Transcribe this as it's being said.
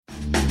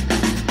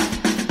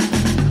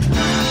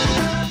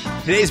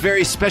Today's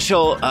very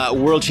special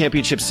World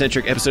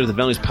Championship-centric episode of the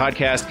VeloNews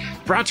podcast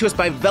brought to us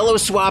by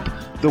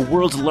VeloSwap, the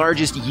world's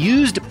largest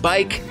used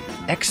bike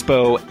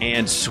expo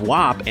and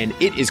swap. And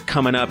it is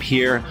coming up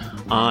here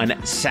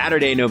on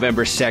Saturday,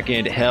 November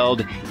 2nd,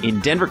 held in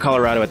Denver,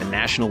 Colorado at the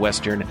National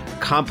Western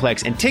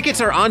Complex. And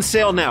tickets are on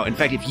sale now. In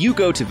fact, if you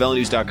go to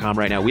velonews.com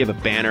right now, we have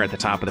a banner at the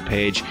top of the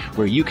page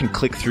where you can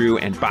click through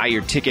and buy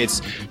your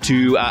tickets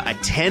to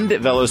attend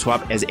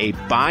VeloSwap as a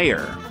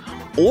buyer,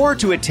 or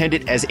to attend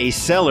it as a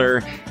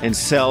seller and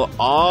sell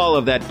all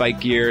of that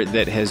bike gear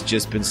that has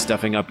just been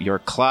stuffing up your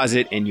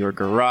closet and your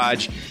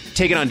garage.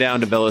 Take it on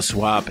down to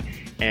VeloSwap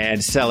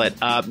and sell it.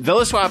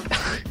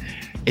 VeloSwap,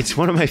 it's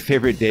one of my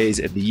favorite days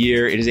of the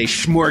year. It is a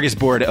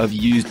smorgasbord of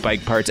used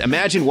bike parts.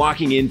 Imagine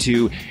walking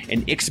into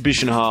an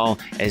exhibition hall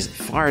as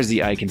far as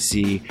the eye can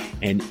see,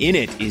 and in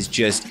it is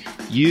just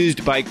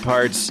used bike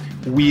parts,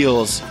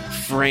 wheels,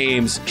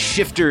 frames,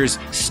 shifters,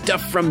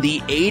 stuff from the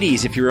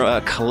 80s. If you're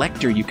a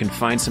collector, you can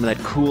find some of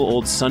that cool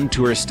old Sun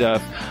Tour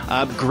stuff.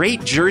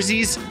 Great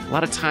jerseys. A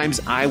lot of times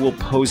I will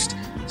post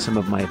some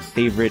of my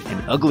favorite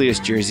and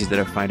ugliest jerseys that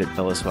I find at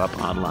VeloSwap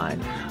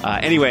online.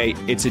 Anyway,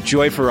 it's a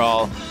joy for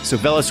all. So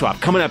VeloSwap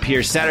coming up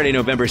here Saturday,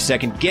 November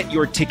 2nd. Get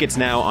your tickets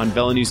now on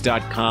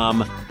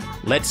velonews.com.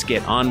 Let's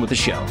get on with the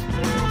show.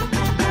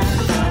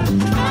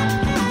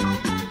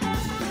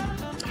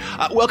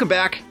 Welcome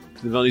back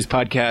to the VeloNews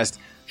podcast.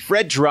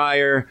 Fred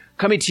Dreyer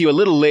coming to you a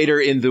little later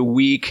in the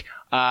week.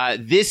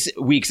 This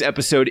week's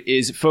episode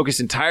is focused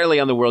entirely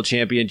on the World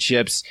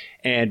Championships,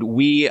 and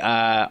we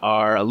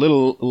are a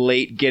little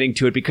late getting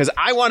to it because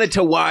I wanted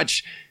to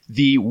watch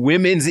the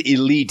women's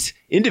elite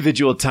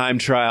individual time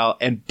trial,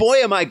 and boy,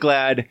 am I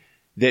glad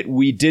that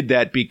we did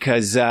that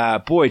because,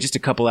 just a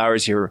couple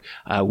hours here,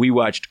 we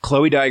watched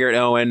Chloe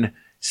Dygert-Owen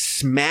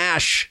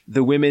smash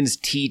the women's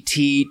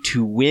TT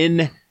to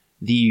win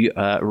the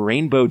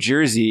rainbow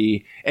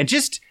jersey, and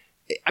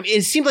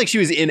it seemed like she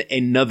was in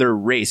another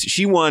race.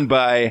 She won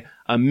by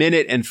a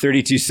minute and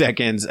 32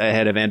 seconds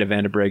ahead of Anna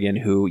van der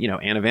Breggen, who,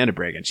 Anna van der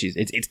Breggen.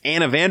 It's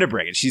Anna van der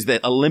Breggen. She's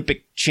the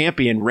Olympic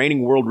champion,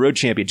 reigning world road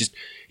champion, just,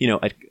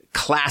 a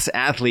class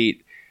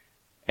athlete.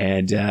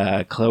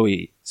 And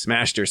Chloe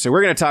smashed her. So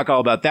we're going to talk all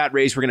about that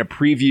race. We're going to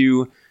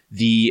preview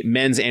the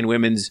men's and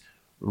women's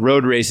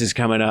road races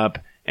coming up.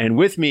 And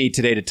with me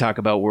today to talk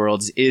about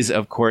Worlds is,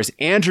 of course,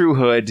 Andrew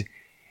Hood.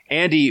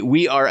 Andy,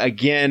 we are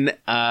again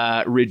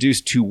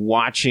reduced to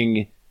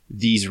watching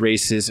these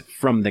races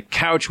from the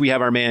couch. We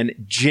have our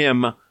man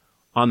Jim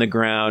on the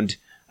ground.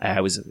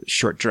 It was a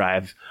short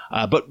drive.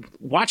 But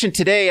watching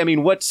today,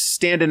 what's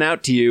standing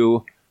out to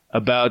you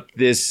about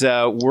this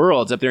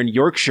Worlds up there in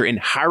Yorkshire in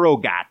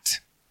Harrogate?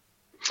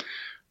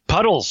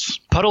 Puddles.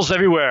 Puddles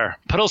everywhere.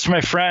 Puddles for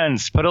my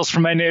friends. Puddles for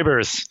my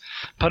neighbors.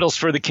 Puddles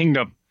for the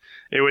kingdom.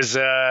 It was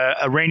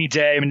a rainy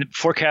day.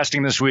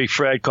 Forecasting this week,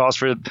 Fred, calls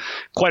for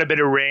quite a bit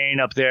of rain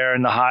up there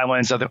in the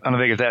Highlands. I don't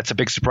think that's a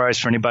big surprise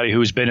for anybody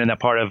who's been in that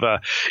part of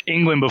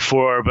England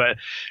before. But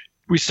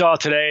we saw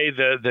today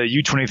the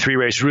U23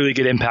 race really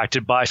get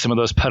impacted by some of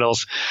those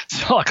puddles.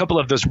 Saw a couple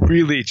of those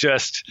really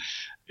just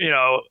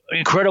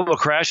incredible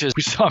crashes.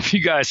 We saw a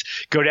few guys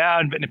go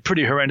down in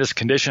pretty horrendous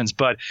conditions,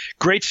 but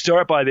great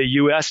start by the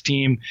U.S.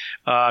 team.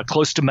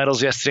 Close to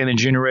medals yesterday in the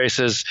junior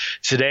races.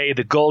 Today,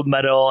 the gold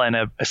medal and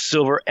a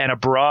silver and a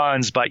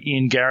bronze by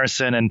Ian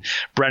Garrison and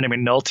Brandon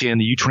McNulty in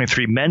the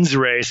U23 men's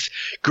race.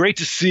 Great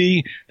to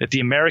see that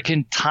the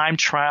American time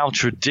trial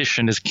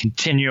tradition is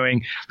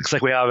continuing. Looks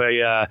like we have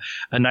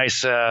a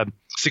nice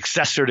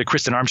successor to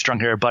Kristen Armstrong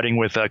here, budding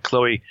with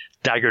Chloe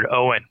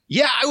Dygert-Owen.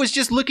 Yeah, I was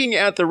just looking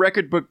at the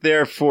record book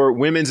there for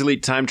women's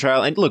elite time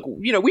trial. And look,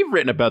 we've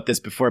written about this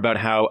before, about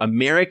how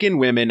American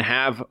women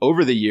have,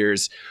 over the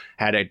years,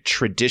 had a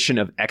tradition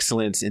of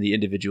excellence in the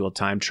individual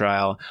time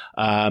trial.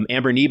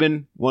 Amber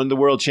Neben won the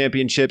world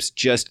championships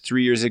just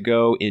 3 years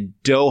ago in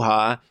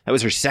Doha. That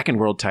was her second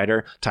world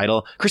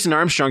title. Kristen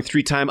Armstrong,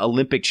 3-time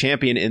Olympic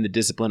champion in the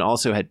discipline,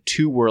 also had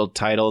 2 world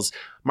titles.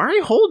 Mari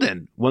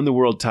Holden won the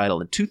world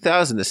title in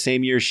 2000, the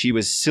same year she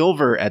was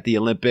silver at the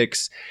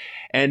Olympics.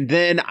 And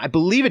then I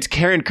believe it's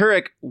Karen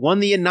Couric won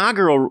the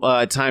inaugural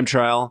time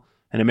trial,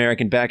 an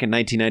American, back in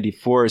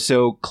 1994.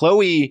 So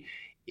Chloe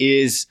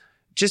is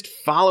just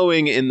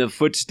following in the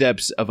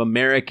footsteps of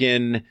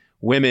American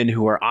women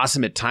who are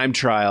awesome at time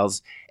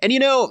trials. And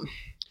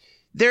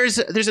there's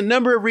a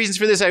number of reasons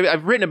for this.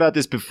 I've written about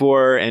this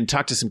before and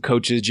talked to some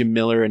coaches, Jim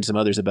Miller and some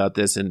others, about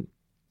this. And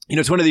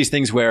it's one of these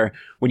things where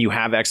when you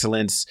have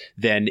excellence,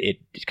 then it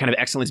kind of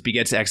excellence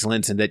begets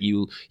excellence, and that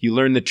you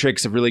learn the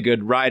tricks of really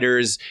good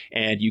riders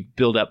and you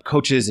build up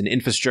coaches and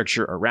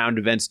infrastructure around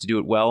events to do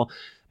it well.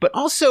 But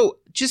also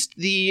just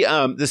the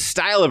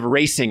style of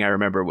racing, I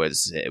remember,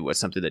 was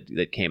something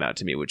that came out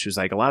to me, which was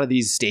like a lot of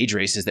these stage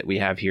races that we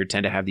have here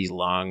tend to have these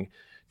long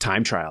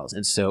time trials.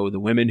 And so the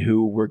women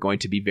who were going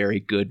to be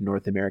very good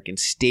North American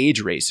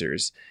stage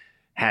racers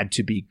had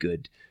to be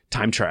good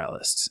time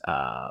trialists.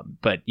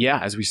 But yeah,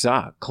 as we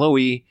saw,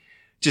 Chloe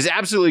just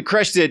absolutely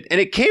crushed it. And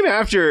it came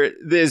after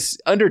this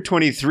under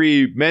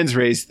 23 men's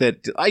race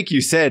that, like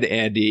you said,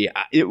 Andy,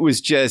 it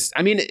was just,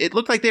 I mean, it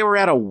looked like they were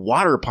at a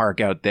water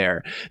park out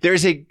there.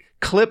 There's a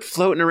clip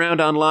floating around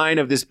online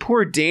of this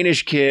poor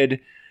Danish kid.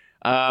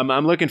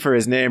 I'm looking for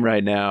his name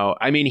right now.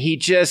 I mean, he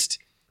just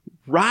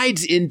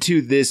rides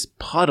into this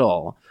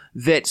puddle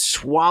that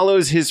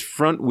swallows his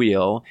front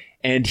wheel,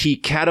 and he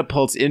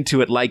catapults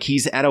into it like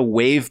he's at a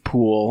wave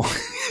pool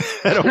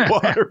at a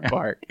water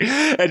park.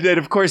 And then,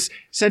 of course,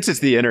 since it's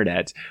the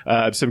internet,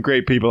 some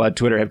great people on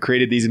Twitter have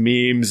created these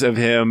memes of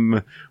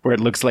him where it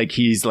looks like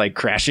he's like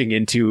crashing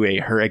into a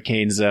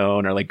hurricane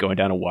zone or like going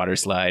down a water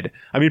slide.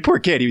 I mean, poor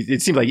kid.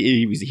 It seemed like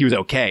he was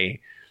okay.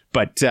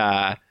 But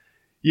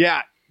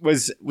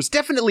was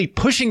definitely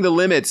pushing the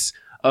limits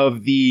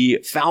of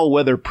the foul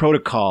weather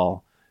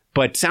protocol.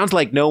 But sounds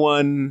like no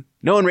one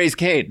raised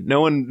Cade.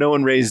 No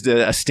one raised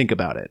a stink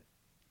about it.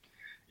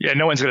 Yeah,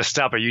 no one's going to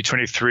stop a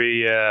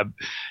U23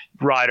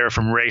 rider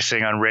from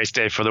racing on race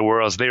day for the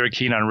Worlds. They were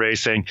keen on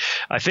racing.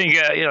 I think,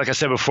 like I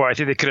said before, I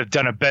think they could have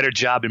done a better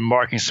job in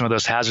marking some of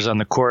those hazards on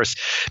the course.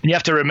 And you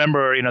have to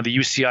remember, the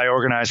UCI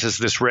organizes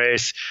this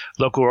race.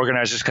 Local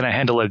organizers kind of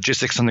handle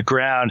logistics on the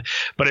ground.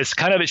 But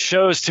it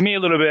shows to me a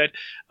little bit,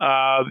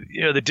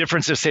 the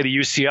difference of, say, the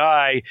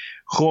UCI,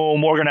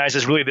 whom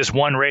organizes really this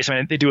one race. I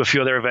mean, they do a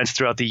few other events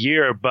throughout the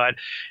year, but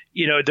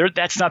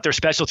that's not their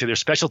specialty. Their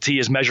specialty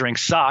is measuring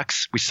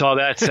socks. We saw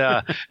that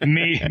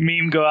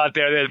meme go out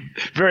there. That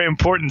very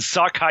important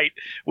sock height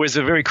was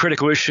a very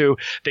critical issue.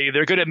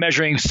 They're good at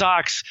measuring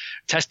socks,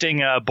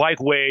 testing bike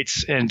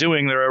weights, and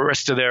doing the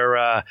rest of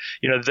their.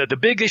 The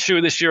big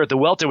issue this year at the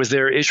Welter was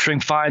they're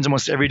issuing fines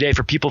almost every day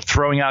for people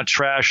throwing out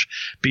trash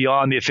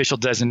beyond the official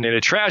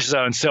designated trash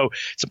zone. So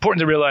it's important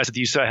to realize that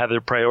the UCI have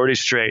their priorities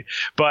straight.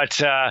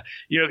 But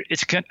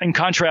it's in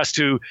contrast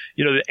to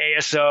the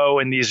ASO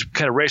and these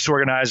kind of race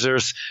organizers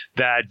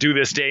that do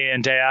this day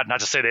in, day out.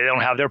 Not to say they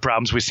don't have their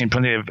problems. We've seen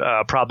plenty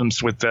of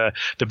problems with the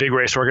big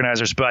race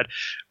organizers, but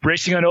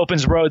racing on open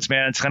roads,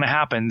 man, it's going to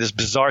happen. This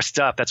bizarre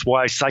stuff. That's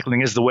why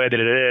cycling is the way that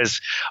it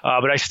is.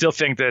 But I still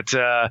think that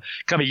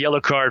kind of a yellow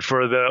card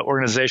for the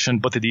organization,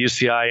 both the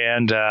UCI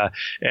and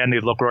the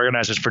local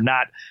organizers, for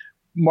not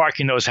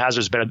marking those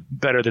hazards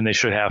better than they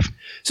should have.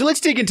 So let's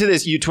dig into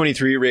this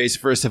U23 race.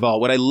 First of all,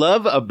 what I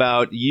love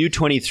about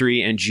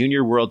U23 and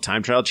Junior World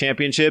Time Trial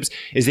Championships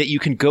is that you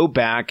can go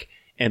back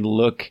and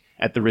look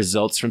at the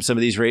results from some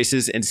of these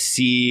races and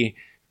see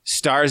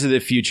stars of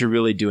the future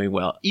really doing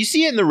well. You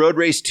see it in the road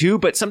race too,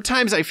 but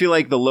sometimes I feel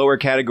like the lower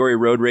category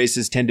road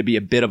races tend to be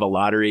a bit of a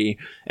lottery,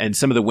 and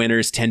some of the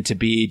winners tend to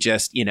be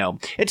just,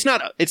 it's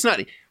not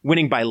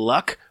winning by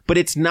luck, but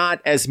it's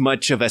not as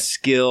much of a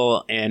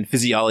skill and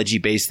physiology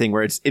based thing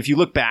where it's, if you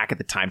look back at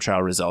the time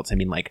trial results, I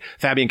mean, like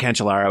Fabian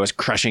Cancellara was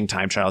crushing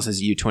time trials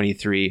as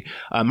U23.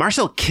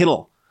 Marcel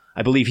Kittel,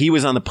 I believe he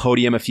was on the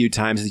podium a few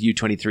times as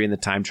U23 in the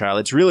time trial.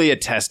 It's really a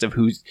test of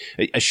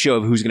a show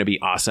of who's going to be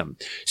awesome.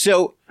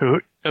 So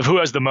who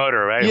has the motor,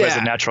 right? Yeah. Who has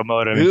the natural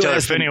motor? I mean,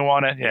 Taylor Phinney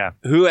won it. Yeah.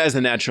 Who has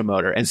the natural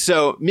motor? And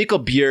so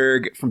Mikkel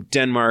Bjerg from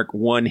Denmark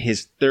won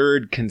his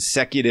third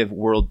consecutive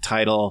world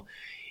title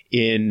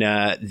in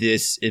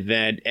this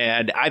event.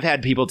 And I've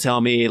had people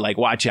tell me, like,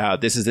 watch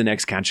out. This is the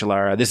next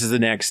Cancellara. This is the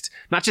next,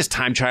 not just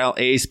time trial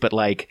ace, but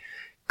like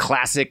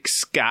classic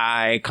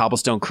Sky,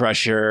 Cobblestone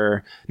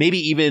Crusher, maybe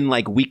even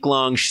like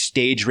week-long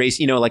stage race,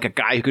 like a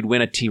guy who could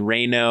win a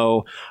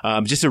Tirreno,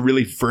 just a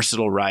really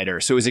versatile rider.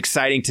 So it was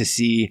exciting to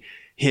see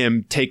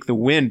him take the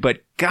win.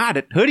 But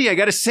God, Hoodie, I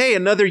got to say,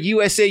 another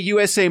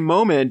USA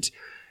moment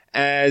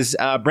as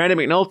Brandon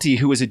McNulty,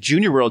 who was a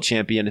junior world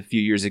champion a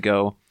few years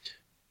ago,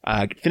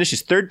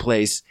 finishes third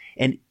place,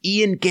 and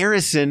Ian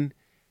Garrison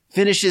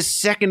finishes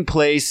second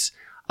place.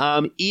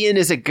 Ian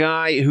is a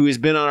guy who has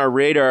been on our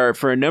radar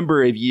for a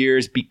number of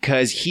years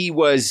because he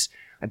was,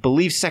 I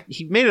believe,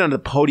 he made it onto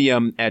the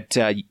podium at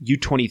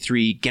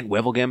U23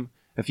 Gent-Wevelgem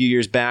a few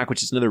years back,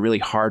 which is another really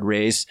hard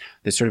race.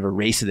 That's sort of a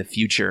race of the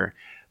future.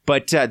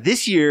 But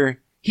this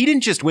year, he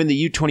didn't just win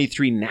the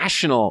U23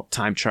 national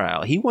time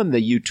trial. He won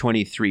the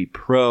U23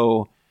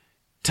 pro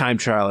time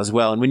trial as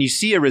well. And when you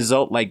see a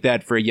result like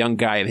that for a young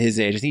guy of his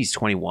age, I think he's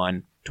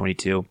 21,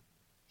 22.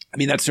 I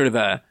mean, that's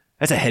a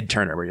head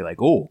turner where you're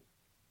like, oh,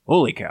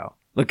 holy cow.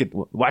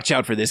 Watch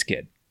out for this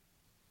kid.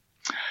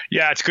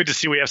 Yeah, it's good to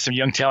see we have some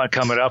young talent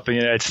coming up in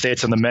the United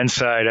States on the men's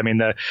side. I mean,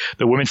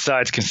 the women's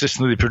side's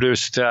consistently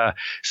produced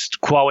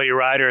quality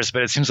riders,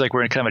 but it seems like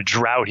we're in kind of a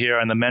drought here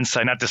on the men's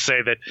side. Not to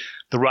say that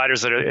the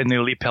riders that are in the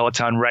elite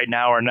peloton right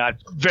now are not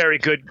very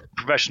good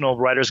professional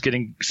riders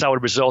getting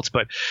solid results,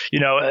 but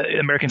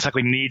American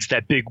cycling needs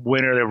that big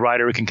winner, the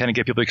rider who can kind of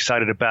get people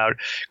excited about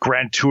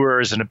grand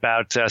tours and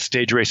about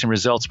stage racing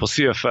results. We'll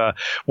see if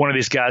one of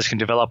these guys can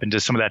develop into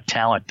some of that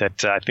talent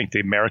that I think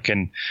the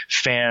American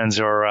fans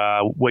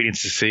are waiting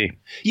to see.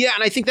 Yeah,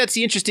 and I think that's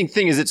the interesting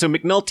thing is that so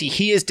McNulty,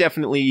 he is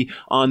definitely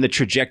on the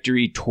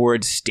trajectory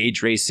towards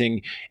stage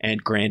racing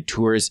and grand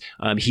tours.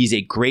 He's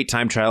a great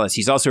time trialist.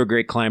 He's also a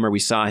great climber. We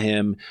saw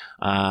him,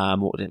 I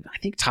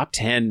think top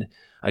 10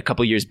 a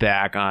couple years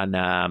back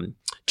on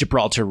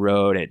Gibraltar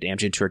Road at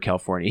Amgen Tour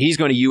California. He's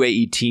going to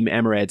UAE Team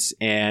Emirates,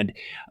 and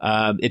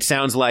it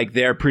sounds like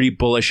they're pretty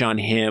bullish on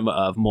him,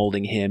 of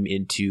molding him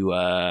into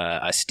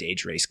a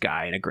stage race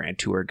guy and a Grand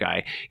Tour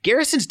guy.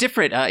 Garrison's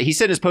different. He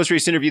said in his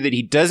post-race interview that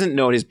he doesn't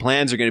know what his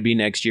plans are going to be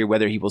next year,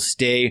 whether he will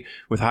stay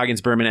with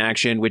Hagens Berman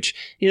Action, which,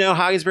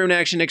 Hagens Berman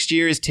Action next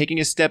year is taking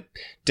a step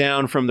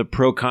down from the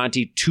Pro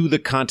Conti to the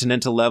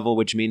continental level,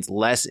 which means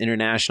less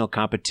international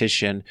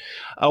competition,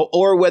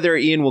 or whether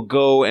Ian will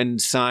go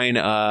and sign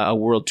a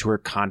World Tour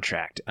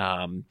contract.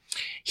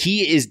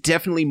 He is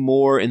definitely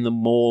more in the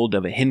mold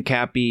of a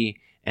Hincapie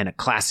and a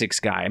classics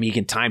guy. I mean, he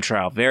can time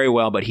trial very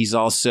well, but he's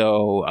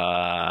also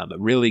a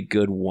really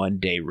good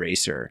one-day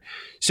racer.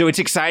 So it's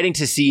exciting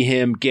to see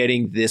him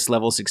getting this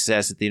level of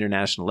success at the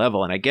international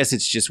level. And I guess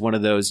it's just one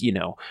of those,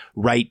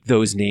 write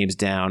those names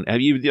down.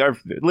 Our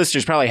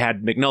listeners probably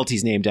had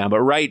McNulty's name down,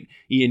 but write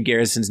Ian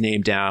Garrison's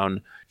name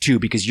down too,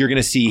 because you're going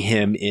to see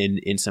him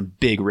in some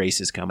big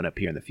races coming up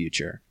here in the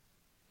future.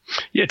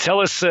 Yeah, tell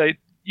us,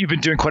 you've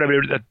been doing quite a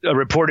bit of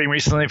reporting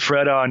recently,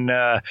 Fred,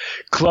 on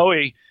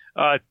Chloe.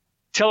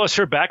 Tell us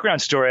her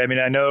background story. I mean,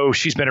 I know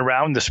she's been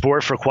around the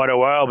sport for quite a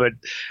while, but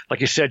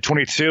like you said,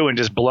 22 and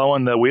just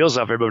blowing the wheels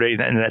off everybody in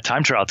that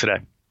time trial today.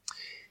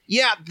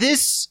 Yeah,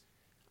 this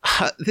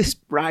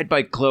ride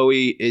by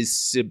Chloe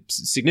is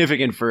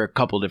significant for a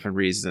couple different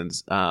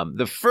reasons.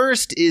 The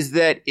first is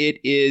that it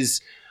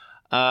is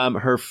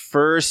her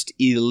first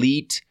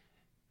elite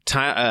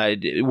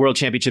world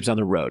championships on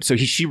the road. So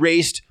she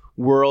raced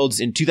Worlds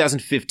in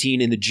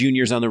 2015 in the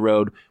juniors on the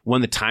road,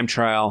 won the time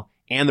trial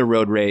and the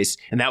road race.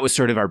 And that was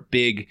sort of our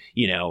big,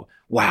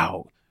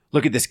 wow,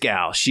 look at this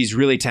gal. She's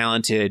really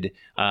talented.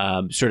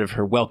 Sort of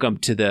her welcome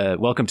to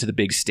the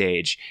big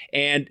stage.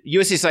 And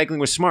USA Cycling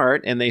was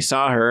smart, and they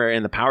saw her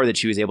and the power that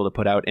she was able to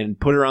put out and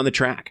put her on the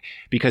track,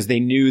 because they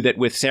knew that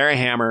with Sarah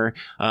Hammer,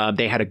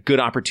 they had a good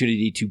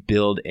opportunity to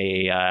build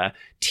a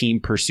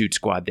team pursuit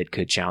squad that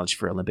could challenge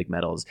for Olympic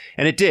medals.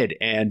 And it did.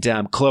 And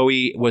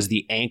Chloe was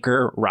the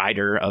anchor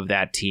rider of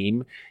that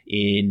team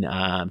in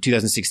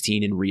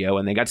 2016 in Rio,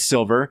 and they got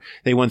silver.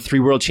 They won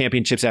 3 world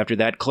championships after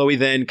that. Chloe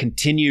then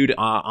continued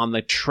on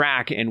the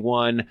track and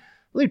won, I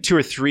believe, 2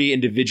 or 3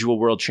 individual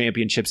world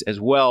championships as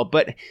well.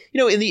 But,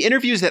 in the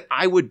interviews that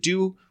I would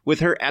do with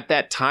her at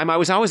that time, I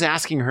was always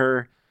asking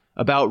her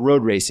about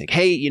road racing.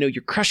 Hey,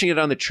 you're crushing it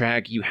on the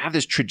track. You have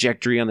this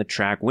trajectory on the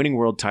track, winning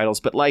world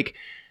titles, but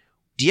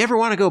do you ever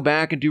want to go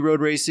back and do road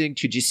racing?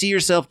 Should you see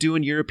yourself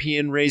doing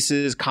European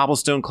races,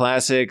 cobblestone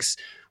classics,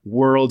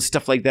 world,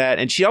 stuff like that?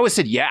 And she always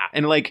said, yeah.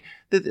 And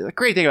the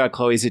great thing about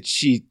Chloe is that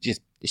she's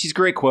a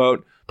great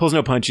quote, pulls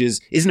no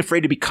punches, isn't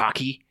afraid to be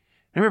cocky.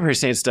 I remember her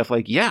saying stuff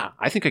like, yeah,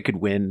 I think I could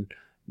win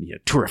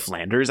Tour of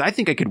Flanders. I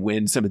think I could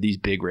win some of these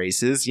big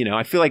races.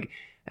 I feel like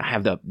I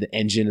have the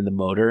engine and the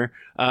motor.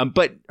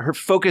 But her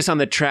focus on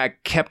the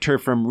track kept her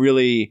from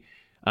really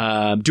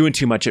doing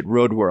too much at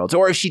Road Worlds.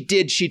 Or if she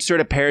did, she'd sort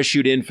of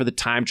parachute in for the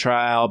time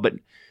trial, but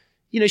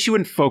she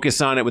wouldn't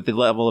focus on it with the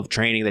level of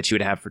training that she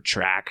would have for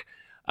track.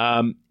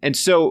 And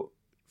so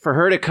for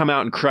her to come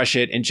out and crush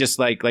it, and just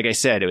like I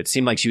said, it would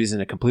seem like she was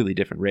in a completely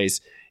different race,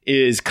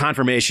 is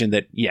confirmation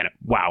that,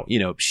 wow,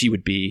 she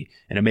would be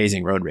an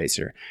amazing road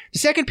racer. The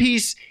second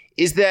piece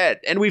is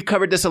that, and we've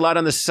covered this a lot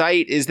on the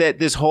site, is that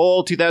this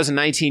whole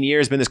 2019 year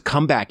has been this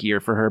comeback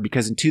year for her,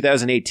 because in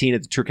 2018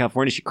 at the Tour of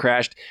California, she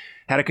crashed,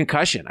 had a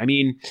concussion. I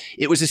mean,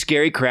 it was a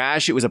scary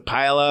crash. It was a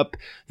pileup.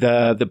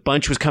 The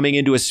bunch was coming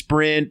into a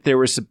sprint. There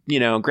was some,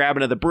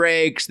 grabbing of the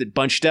brakes that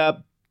bunched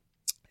up.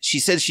 She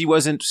said she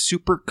wasn't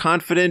super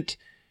confident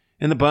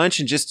in the bunch,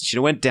 and she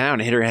went down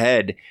and hit her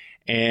head.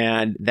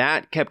 And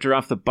that kept her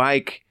off the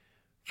bike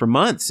for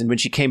months. And when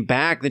she came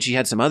back, then she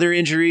had some other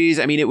injuries.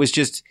 I mean, it was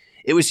just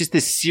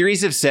this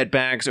series of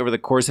setbacks over the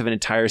course of an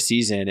entire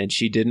season. And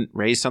she didn't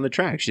race on the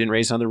track. She didn't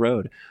race on the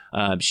road.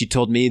 She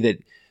told me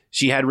that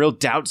she had real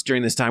doubts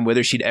during this time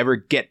whether she'd ever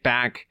get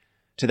back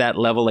to that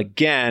level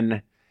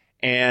again.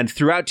 And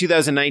throughout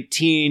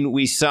 2019,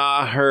 we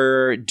saw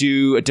her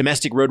do a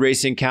domestic road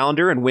racing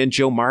calendar and win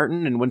Joe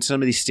Martin and win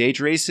some of these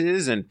stage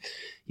races and,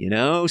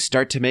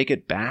 start to make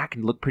it back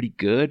and look pretty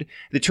good.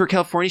 The Tour of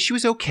California, she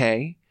was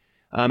okay.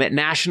 At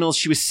Nationals,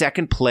 she was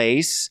second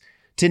place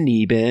to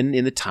Neben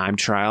in the time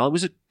trial. It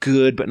was a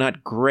good, but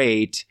not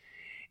great.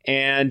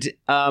 And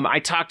I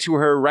talked to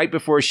her right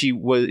before as she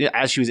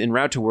was en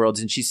route to Worlds,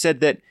 and she said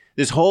that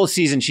this whole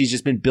season she's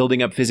just been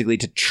building up physically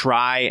to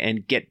try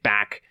and get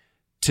back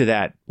to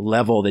that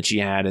level that she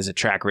had as a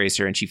track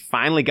racer. And she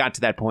finally got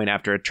to that point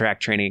after a track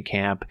training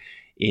camp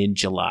in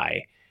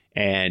July.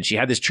 And she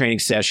had this training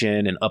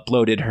session and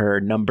uploaded her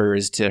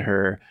numbers to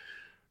her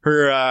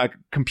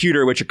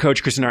computer, which her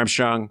coach, Kristen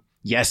Armstrong,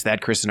 yes,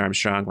 that Kristen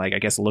Armstrong, I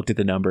guess looked at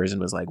the numbers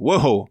and was like,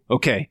 whoa,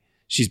 okay,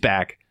 she's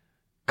back.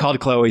 Called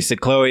Chloe,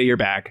 said, Chloe, you're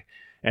back.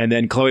 And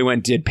then Chloe went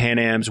and did Pan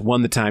Am's,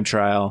 won the time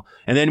trial.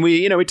 And then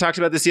we talked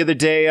about this the other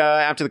day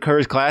after the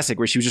Coors Classic,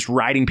 where she was just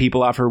riding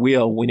people off her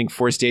wheel, winning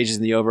 4 stages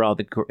in the overall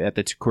at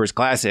the Coors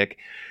Classic.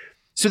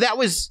 So that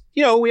was,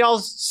 we all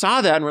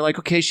saw that and we're like,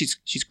 okay,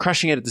 she's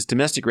crushing it at this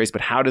domestic race,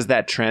 but how does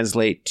that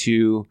translate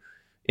to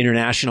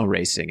international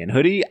racing. And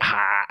Hoodie,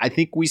 I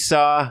think we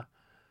saw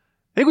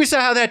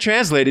how that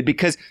translated,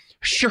 because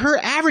her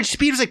average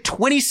speed was like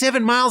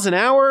 27 miles an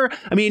hour.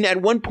 I mean,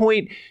 at one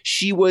point,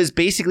 she was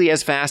basically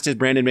as fast as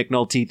Brandon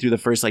McNulty through the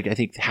first, like, I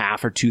think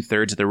half or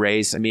 2/3 of the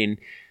race. I mean,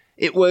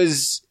 it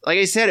was, like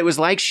I said, it was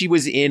like she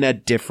was in a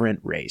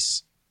different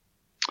race.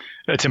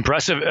 That's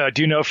impressive.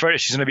 Do you know, Fred,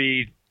 if she's going to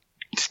be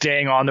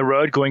staying on the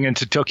road going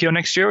into Tokyo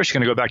next year, or is she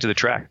going to go back to the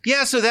track?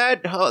 Yeah, so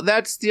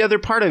that's the other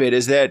part of it,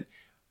 is that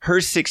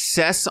her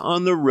success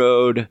on the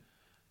road,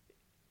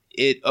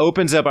 it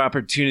opens up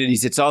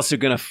opportunities. It's also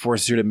going to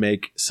force her to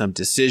make some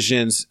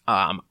decisions.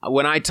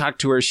 When I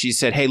talked to her, she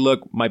said, hey,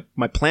 look,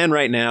 my plan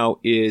right now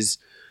is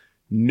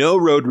no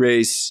road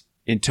race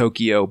in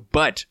Tokyo,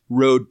 but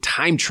road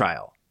time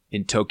trial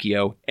in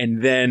Tokyo,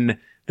 and then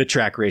the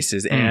track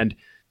races. And,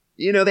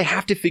 they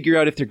have to figure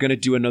out if they're going to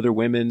do another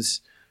women's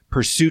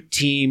pursuit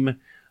team.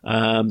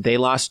 They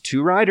lost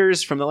 2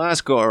 riders from the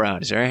last go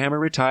around. Sarah Hammer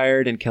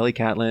retired, and Kelly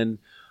Catlin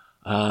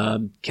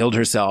killed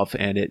herself,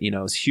 and it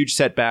was a huge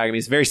setback. I mean,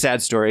 it's a very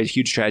sad story, a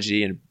huge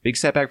tragedy, and a big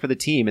setback for the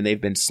team. And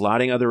they've been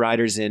slotting other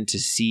riders in to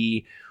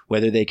see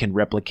whether they can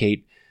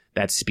replicate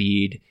that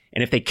speed.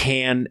 And if they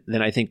can,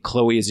 then I think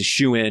Chloe is a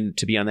shoo-in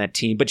to be on that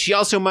team. But she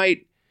also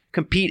might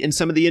compete in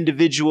some of the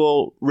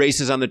individual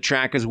races on the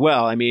track as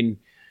well. I mean,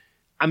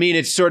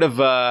 it's sort of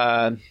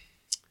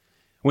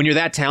when you're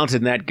that talented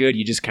and that good,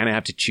 you just kind of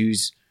have to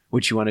choose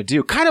what you want to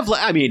do. Kind of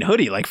like,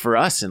 Hoodie, like for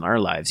us in our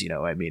lives,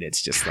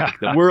 it's just like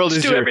the world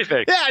is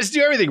everything. Yeah, just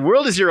do everything.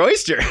 World is your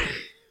oyster.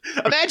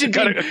 Imagine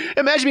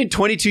being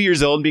 22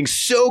 years old and being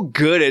so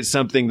good at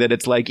something that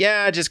it's like,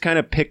 yeah, just kind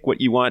of pick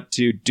what you want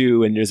to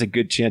do, and there's a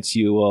good chance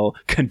you will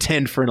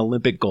contend for an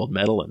Olympic gold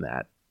medal in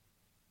that.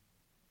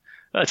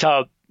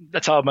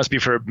 That's how it must be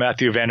for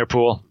Mathieu van der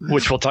Poel,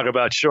 which we'll talk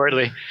about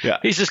shortly. Yeah.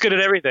 He's just good at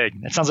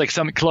everything. It sounds like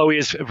Chloe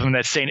is from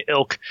that same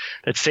ilk,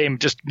 that same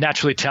just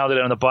naturally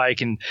talented on the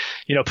bike, and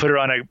put her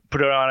on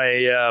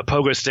a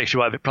pogo stick.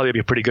 She'll probably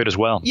be pretty good as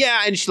well.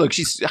 Yeah, and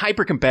she's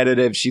hyper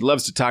competitive. She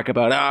loves to talk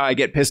about, I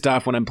get pissed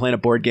off when I'm playing a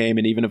board game,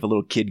 and even if a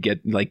little kid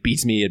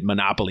beats me at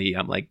Monopoly,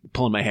 I'm like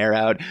pulling my hair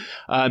out.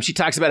 She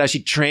talks about how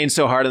she trains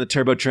so hard on the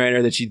turbo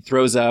trainer that she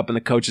throws up, and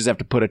the coaches have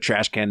to put a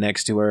trash can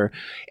next to her.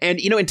 And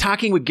in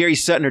talking with Gary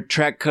Sutton, her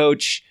track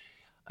coach,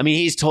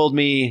 he's told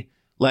me,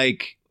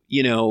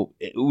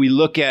 we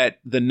look at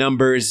the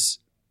numbers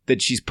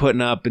that she's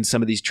putting up in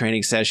some of these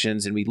training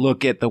sessions, and we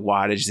look at the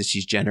wattage that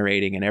she's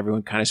generating, and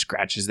everyone kind of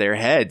scratches their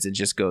heads and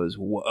just goes,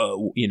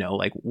 whoa,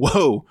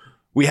 whoa,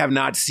 we have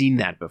not seen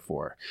that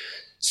before.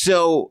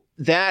 So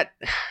that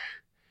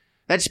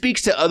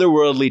speaks to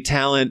otherworldly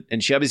talent,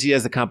 and she obviously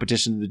has the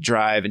competition to the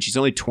drive, and she's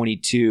only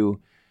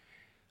 22.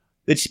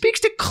 That speaks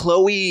to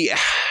Chloe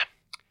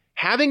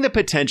having the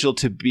potential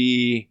to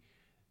be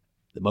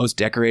the most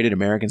decorated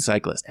American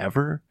cyclist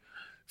ever,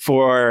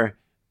 for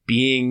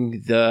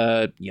being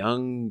the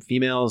young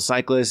female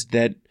cyclist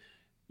that,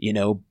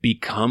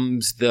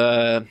 becomes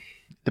the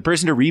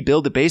person to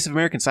rebuild the base of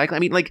American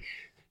cycling.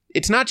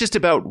 It's not just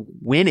about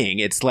winning.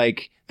 It's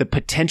like the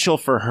potential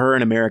for her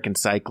in American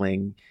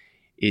cycling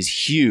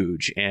is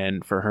huge.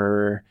 And for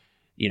her,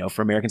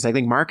 for American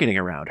cycling marketing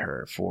around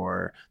her,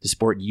 for the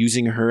sport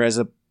using her as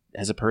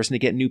a person to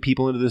get new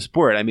people into the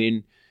sport.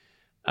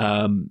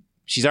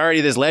 She's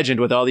already this legend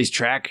with all these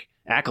track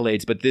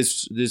accolades, but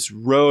this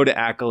road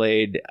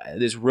accolade,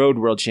 this road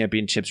world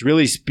championships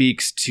really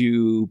speaks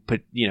to,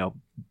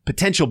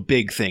 potential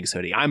big things,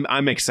 Hoodie.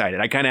 I'm excited.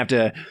 I kind of have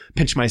to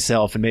pinch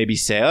myself and maybe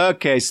say,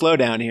 okay, slow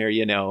down here,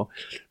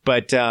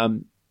 but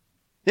the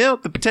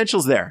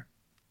potential's there.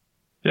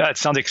 Yeah, it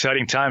sounds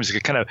exciting times.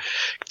 It kind of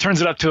turns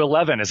it up to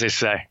 11, as they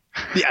say.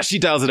 Yeah, she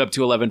dials it up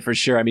to 11 for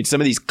sure.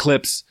 Some of these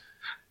clips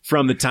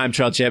from the time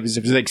trial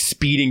championship, was like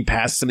speeding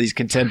past some of these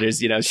contenders.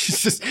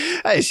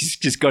 She's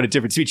just going at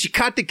different speed. She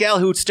caught the gal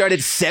who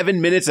started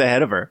 7 minutes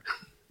ahead of her.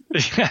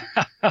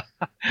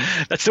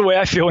 That's the way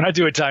I feel when I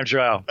do a time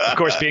trial. Of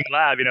course, being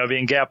live,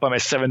 being gapped by my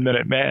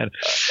 7-minute man.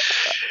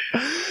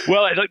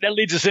 Well, that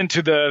leads us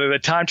into the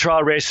time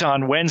trial race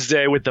on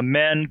Wednesday with the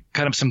men.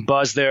 Kind of some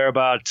buzz there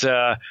about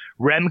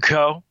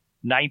Remco.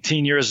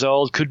 19 years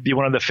old, could be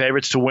one of the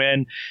favorites to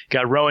win.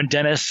 Got Rowan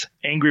Dennis,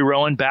 Angry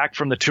Rowan, back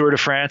from the Tour de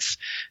France.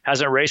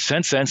 Hasn't raced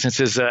since then, since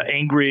his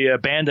angry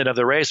abandon of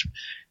the race.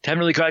 Haven't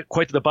really got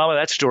quite to the bottom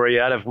of that story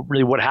yet, of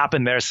really what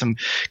happened there. Some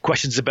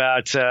questions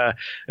about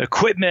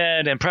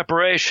equipment and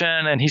preparation,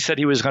 and he said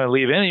he was going to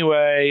leave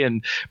anyway.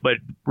 But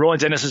Rowan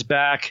Dennis is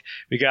back.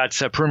 We got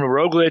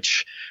Primož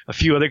Roglič. A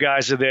few other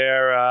guys are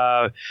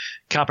there.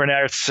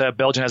 Campersnetz,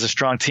 Belgium has a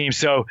strong team.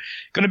 So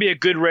going to be a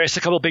good race.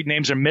 A couple of big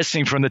names are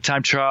missing from the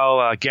time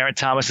trial. Geraint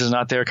Thomas is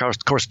not there.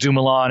 Of course,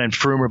 Dumoulin and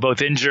Froome are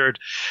both injured.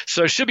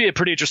 So it should be a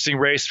pretty interesting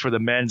race for the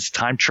men's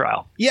time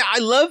trial. Yeah, I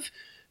love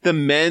the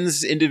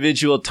men's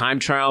individual time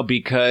trial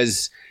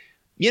because,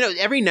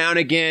 every now and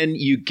again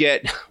you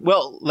get,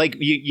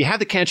 you have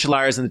the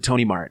Cancellars and the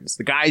Tony Martins,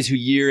 the guys who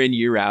year in,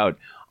 year out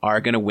are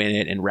going to win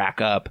it and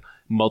rack up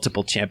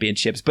multiple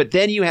championships. But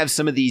then you have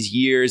some of these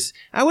years,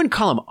 I wouldn't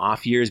call them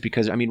off years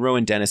because, I mean,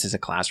 Rowan Dennis is a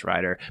class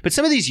rider, but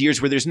some of these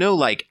years where there's no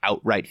like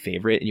outright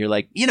favorite and you're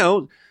like, you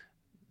know,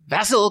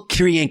 Vasyl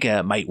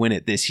Kiryenka might win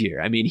it this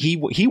year. I mean,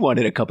 he won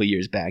it a couple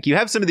years back. You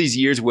have some of these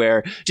years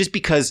where just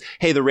because,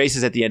 hey, the race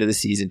is at the end of the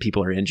season,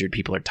 people are injured,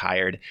 people are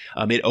tired.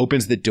 It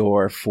opens the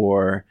door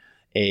for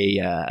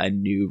a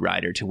new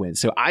rider to win.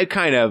 So I'm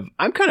kind of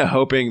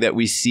hoping that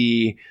we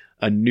see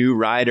a new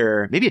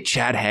rider, maybe a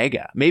Chad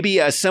Haga, maybe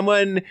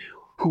someone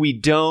who we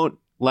don't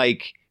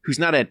like, who's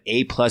not an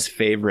A+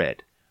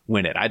 favorite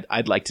win it.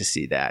 I'd like to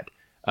see that.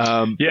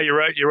 Yeah, you're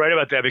right. You're right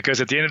about that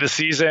because at the end of the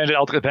season, it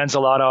all depends a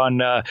lot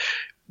on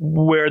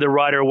where the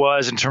rider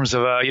was in terms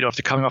of, if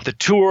they're coming off the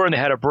tour and they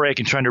had a break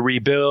and trying to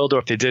rebuild, or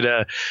if they did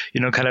a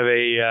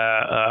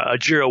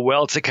Giro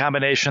Vuelta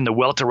combination. The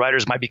Vuelta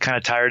riders might be kind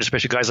of tired,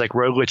 especially guys like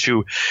Roglic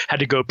who had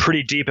to go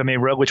pretty deep. I mean,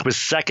 Roglic was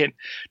second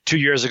 2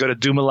 years ago to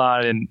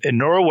Dumoulin in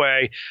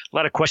Norway. A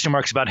lot of question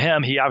marks about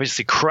him. He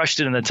obviously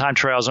crushed it in the time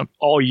trials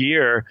all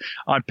year.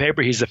 On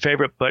paper, he's the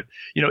favorite, but,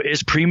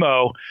 is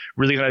Primo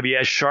really going to be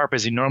as sharp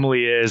as he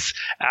normally is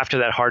after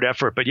that hard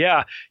effort? But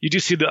yeah, you do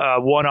see the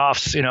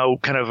one-offs,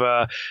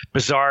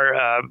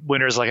 bizarre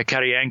winners like a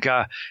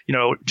Kiryenka,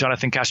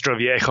 Jonathan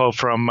Castroviejo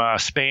from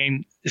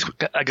Spain is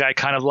a guy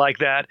kind of like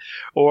that.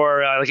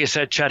 Or like I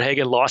said, Chad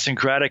Haga, Lawson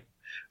Craddock.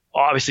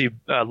 Obviously,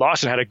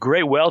 Lawson had a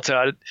great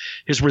Vuelta.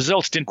 His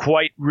results didn't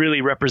quite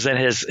really represent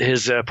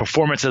his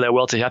performance of that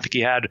Vuelta. I think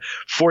he had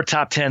 4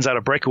 top 10s out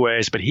of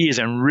breakaways, but he is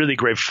in really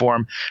great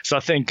form. So I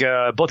think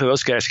both of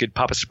those guys could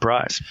pop a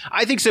surprise.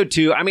 I think so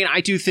too. I mean,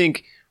 I do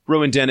think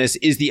Rowan Dennis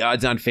is the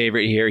odds-on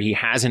favorite here. He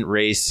hasn't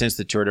raced since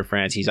the Tour de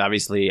France. He's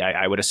obviously,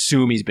 I would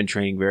assume he's been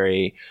training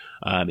very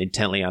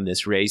intently on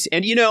this race.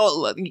 And,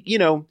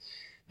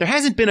 there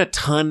hasn't been a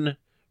ton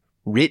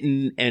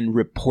written and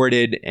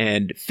reported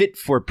and fit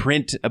for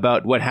print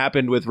about what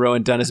happened with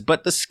Rowan Dennis,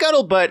 but the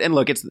scuttlebutt, and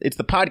look, it's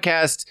the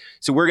podcast,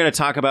 so we're going to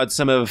talk about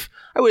some of,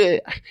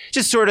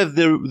 just sort of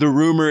the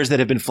rumors that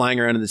have been flying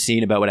around in the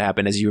scene about what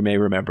happened. As you may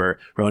remember,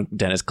 Rowan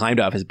Dennis climbed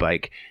off his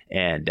bike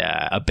and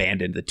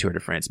abandoned the Tour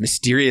de France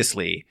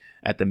mysteriously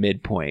at the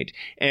midpoint.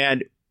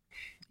 And,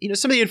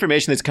 some of the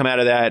information that's come out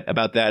of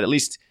about that, at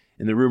least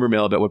in the rumor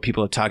mill about what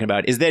people are talking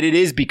about, is that it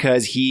is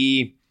because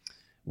he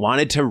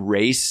wanted to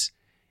race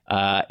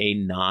a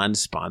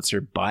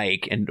non-sponsor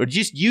bike or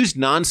just use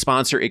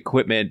non-sponsor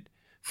equipment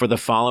for the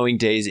following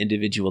day's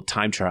individual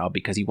time trial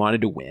because he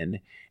wanted to win.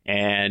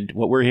 And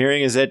what we're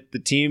hearing is that the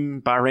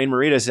team Bahrain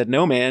Merida said,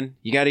 no, man,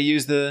 you got to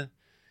use the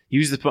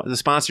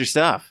sponsor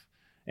stuff.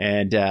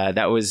 And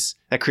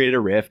that created a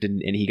rift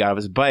and he got off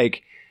his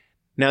bike.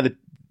 Now,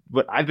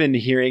 what I've been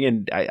hearing,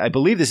 and I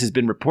believe this has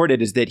been reported,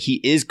 is that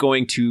he is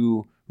going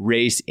to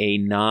race a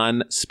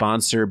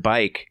non-sponsor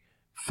bike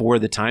for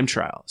the time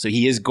trial. So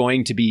he is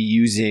going to be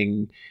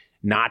using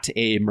not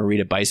a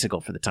Merida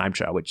bicycle for the time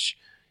trial, which,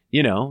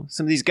 some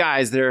of these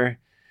guys, they're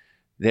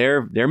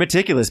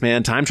meticulous,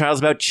 man. Time trial is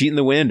about cheating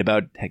the wind,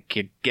 about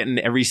getting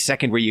every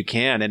second where you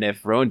can. And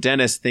if Rowan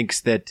Dennis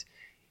thinks that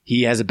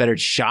he has a better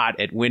shot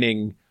at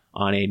winning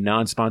on a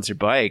non-sponsored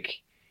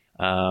bike,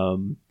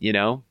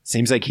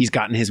 seems like he's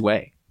gotten his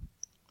way.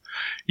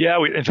 Yeah,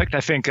 in fact,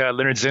 I think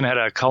Leonard Zinn had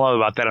a column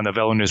about that on the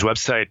Velo News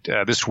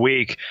website this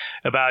week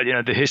about,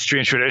 the history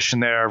and tradition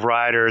there of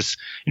riders,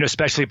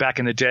 especially back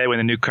in the day when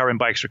the new carbon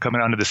bikes were coming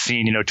onto the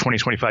scene, 20,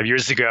 25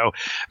 years ago,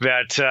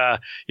 that,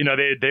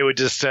 they would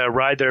just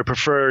ride their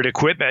preferred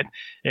equipment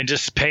and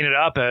just paint it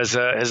up as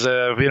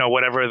a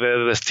whatever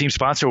the team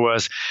sponsor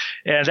was.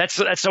 And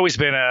that's always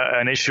been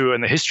an issue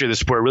in the history of the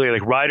sport, really.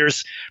 Like,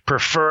 riders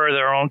prefer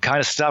their own kind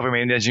of stuff. I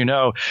mean, as you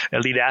know,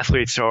 elite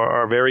athletes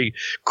are very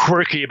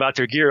quirky about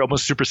their gear,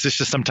 almost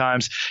superstitious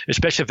sometimes,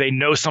 especially if they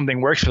know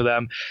something works for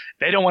them.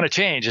 They don't want to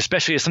change,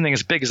 especially if something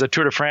as big as the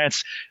Tour de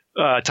France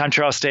time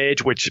trial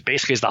stage, which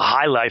basically is the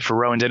highlight for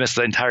Rowan Dennis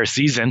the entire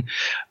season,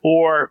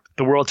 or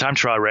the World Time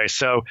Trial race.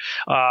 So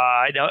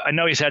I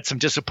know he's had some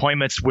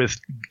disappointments with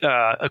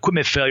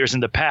equipment failures in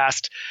the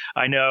past.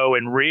 I know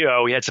in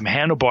Rio he had some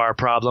handlebar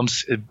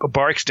problems,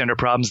 bar extender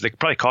problems that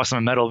probably cost him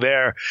a medal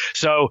there.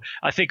 So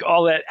I think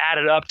all that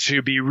added up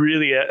to be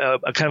really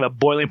a kind of a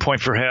boiling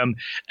point for him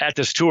at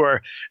this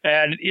tour.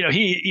 And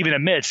he even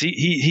admits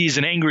he's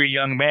an angry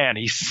young man.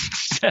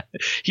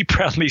 He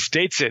proudly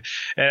states it.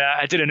 And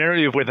I did an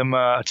interview with him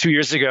 2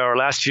 years ago or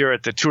last year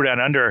at the Tour Down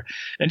Under,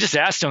 and just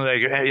asked him, like,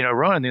 hey,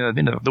 Rowan,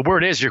 the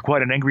word is you're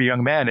quite an angry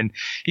young man. And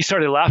he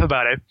started to laugh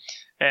about it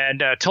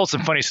and told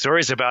some funny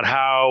stories about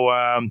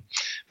how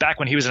back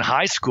when he was in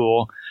high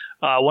school,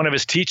 one of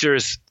his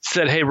teachers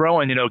said, hey,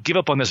 Rowan, give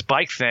up on this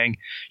bike thing.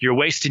 You're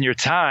wasting your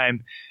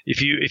time.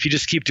 If you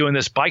just keep doing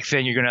this bike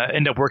thing, you're going to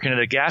end up working at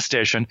a gas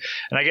station.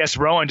 And I guess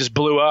Rowan just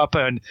blew up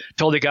and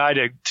told the guy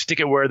to stick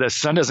it where the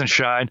sun doesn't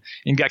shine,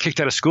 and got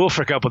kicked out of school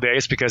for a couple of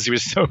days because he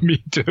was so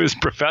mean to his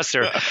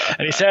professor.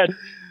 And he said,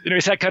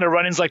 He's had kind of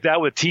run-ins like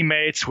that with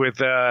teammates,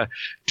 with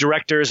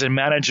directors and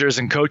managers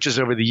and coaches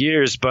over the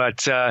years.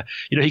 But,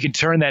 he can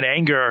turn that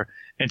anger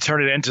and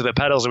turn it into the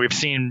pedals. And we've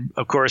seen,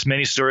 of course,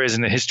 many stories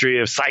in the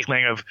history of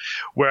cycling of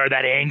where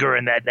that anger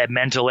and that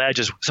mental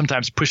edge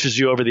sometimes pushes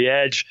you over the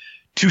edge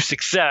to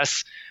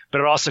success, but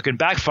it also can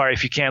backfire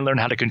if you can't learn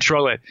how to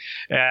control it.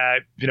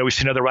 We've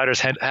seen other riders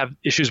have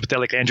issues with that,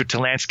 like Andrew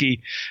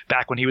Talansky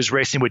back when he was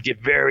racing would get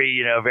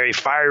very, very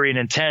fiery and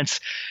intense.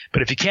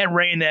 But if you can't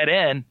rein that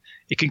in,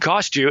 it can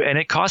cost you, and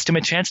it cost him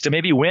a chance to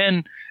maybe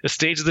win a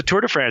stage of the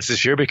Tour de France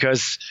this year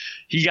because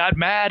he got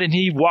mad and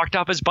he walked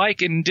off his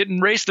bike and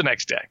didn't race the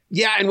next day.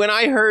 Yeah, and when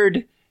I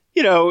heard,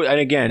 and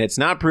again, it's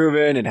not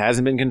proven, it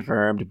hasn't been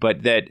confirmed,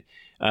 but that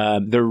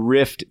the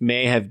rift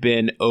may have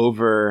been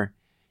over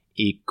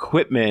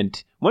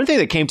equipment. One thing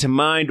that came to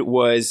mind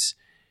was,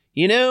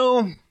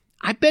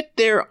 I bet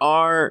there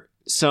are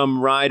some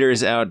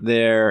riders out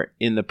there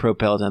in the pro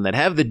peloton that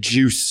have the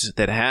juice,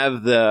 that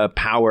have the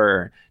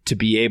power to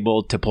be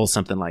able to pull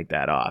something like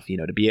that off,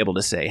 to be able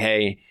to say,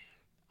 hey,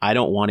 I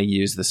don't want to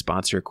use the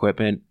sponsor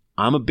equipment.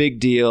 I'm a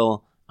big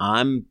deal.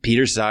 I'm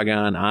Peter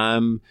Sagan.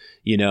 I'm,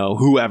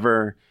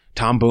 whoever,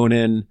 Tom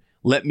Boonen.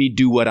 Let me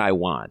do what I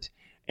want.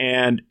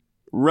 And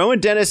Rowan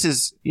Dennis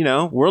is,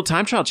 world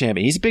time trial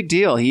champion. He's a big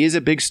deal. He is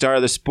a big star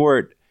of the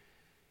sport.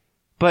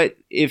 But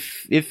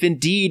if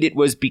indeed it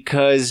was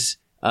because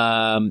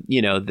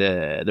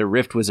the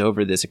rift was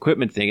over this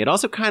equipment thing, it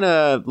also kind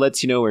of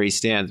lets you know where he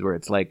stands, where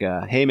it's like,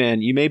 hey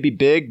man, you may be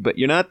big, but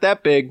you're not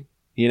that big,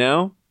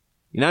 You're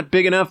not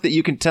big enough that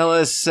you can tell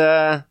us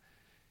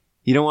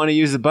you don't want to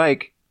use the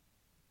bike.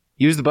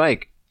 Use the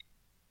bike.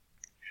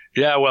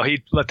 Yeah, well,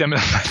 he let them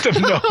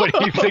know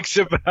what he thinks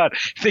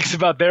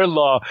about their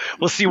law.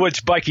 We'll see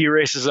which bike he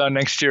races on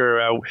next year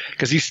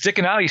because he's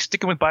sticking out. He's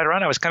sticking with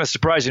Bayrona. I was kind of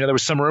surprised. There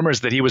was some rumors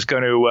that he was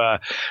going to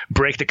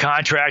break the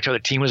contract or the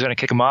team was going to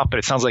kick him off, but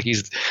it sounds like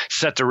he's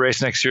set to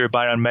race next year at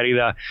Bayern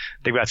Merida.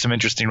 They've got some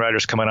interesting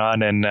riders coming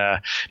on, and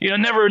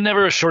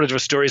never a shortage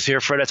of stories here,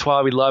 Fred. That's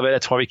why we love it.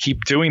 That's why we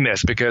keep doing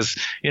this because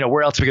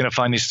where else are we going to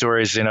find these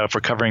stories? If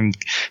we're covering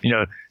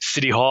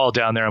City Hall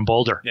down there in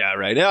Boulder. Yeah,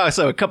 right. Yeah,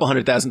 so a couple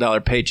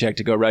 $100,000 paycheck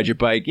to go ride your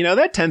bike,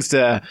 that tends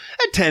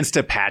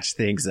to patch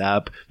things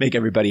up, make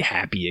everybody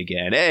happy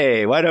again.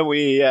 Hey, why don't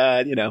we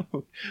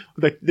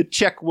the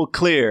check will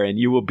clear and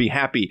you will be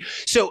happy.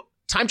 So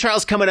time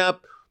trial's coming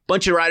up,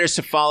 bunch of riders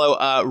to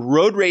follow.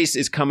 Road race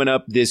is coming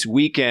up this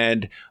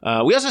weekend.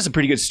 We also have some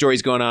pretty good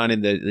stories going on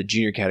in the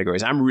junior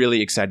categories. I'm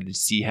really excited to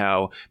see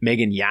how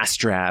Megan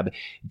Yastrab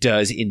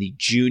does in the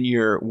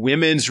junior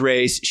women's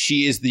race.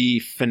 She is the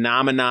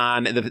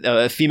phenomenon,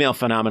 the female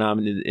phenomenon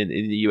in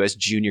the U.S.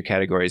 junior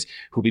categories,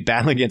 who'll be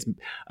battling against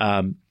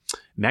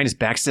Magnus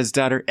Backsted's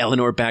daughter,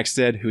 Eleanor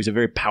Backstead, who's a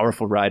very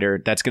powerful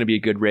rider. That's going to be a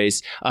good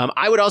race.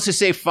 I would also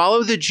say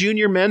follow the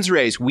junior men's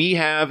race. We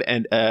have,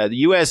 and the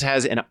U.S.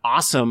 has an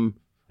awesome,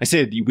 I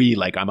said we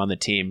like I'm on the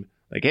team.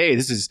 Like, hey,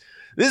 this is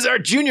our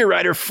junior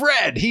rider,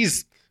 Fred.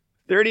 He's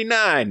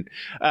 39.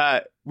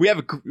 We have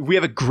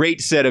a great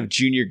set of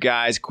junior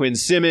guys: Quinn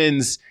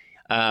Simmons,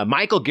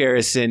 Michael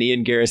Garrison,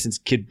 Ian Garrison's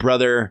kid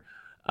brother,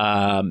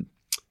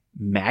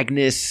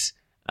 Magnus.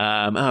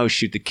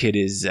 The kid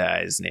is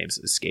his name's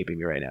escaping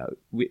me right now.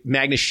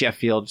 Magnus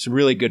Sheffield. Some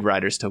really good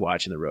riders to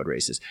watch in the road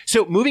races.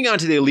 So moving on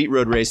to the elite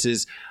road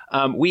races,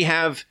 we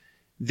have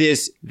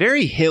this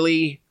very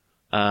hilly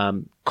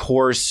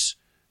course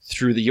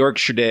through the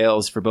Yorkshire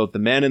Dales for both the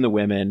men and the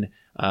women.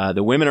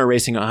 The women are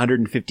racing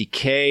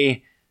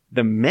 150K.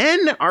 The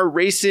men are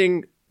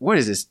racing, what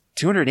is this,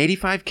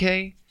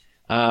 285K?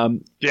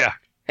 Yeah.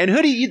 And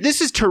Hoodie,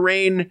 this is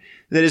terrain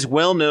that is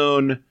well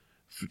known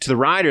to the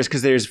riders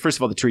because there's, first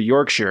of all, the Tour of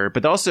Yorkshire,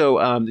 but also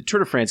the Tour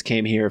de France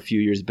came here a few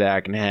years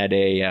back and had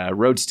a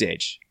road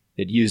stage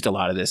that used a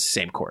lot of this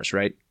same course,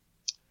 right?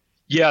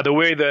 Yeah, the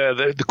way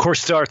the course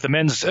starts, the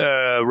men's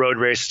road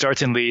race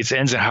starts in Leeds,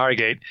 ends in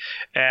Harrogate,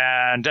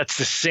 and that's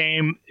the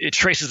same. It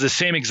traces the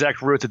same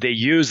exact route that they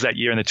used that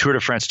year in the Tour de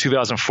France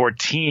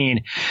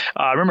 2014.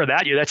 Remember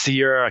that year? That's the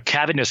year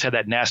Cavendish had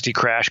that nasty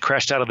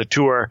crashed out of the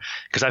Tour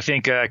because I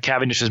think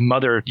Cavendish's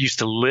mother used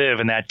to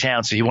live in that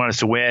town, so he wanted us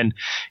to win.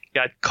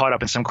 Got caught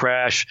up in some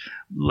crash,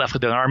 left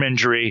with an arm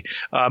injury.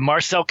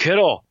 Marcel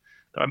Kittel,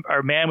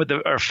 our man with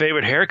our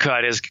favorite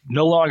haircut, is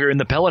no longer in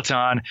the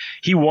peloton.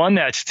 He won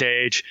that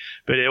stage,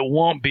 but it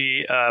won't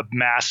be a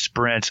mass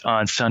sprint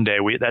on Sunday.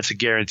 That's a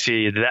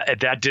guarantee.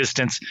 At that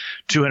distance,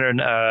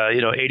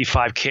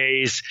 285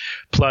 Ks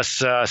plus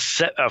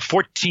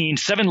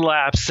 7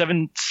 laps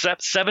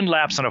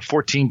on a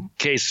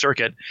 14K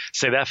circuit.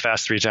 Say that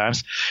fast 3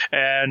 times.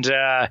 And,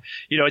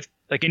 it's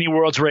like any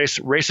world's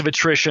race of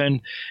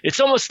attrition. It's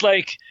almost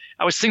like,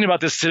 I was thinking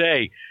about this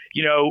today,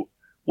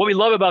 what we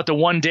love about the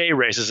one-day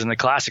races and the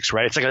classics,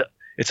 right?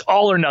 It's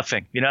all or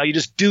nothing. You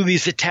just do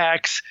these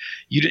attacks.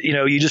 You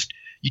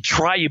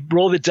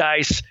roll the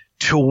dice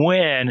to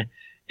win.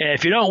 And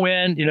if you don't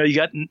win, you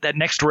got that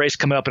next race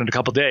coming up in a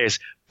couple of days.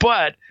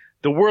 But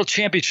the World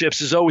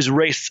Championships is always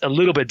raced a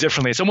little bit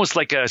differently. It's almost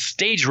like a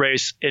stage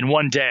race in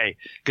one day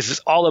because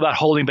it's all about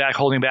holding back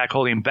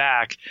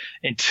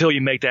until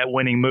you make that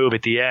winning move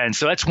at the end.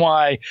 So that's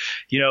why,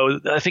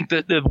 I think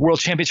the World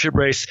Championship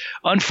race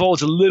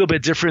unfolds a little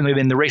bit differently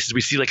than the races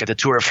we see like at the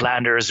Tour of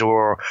Flanders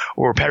or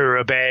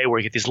Paris-Roubaix, where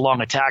you get these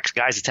long attacks,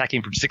 guys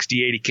attacking from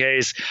 60, 80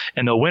 Ks,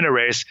 and they'll win a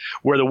race,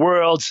 where the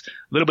World's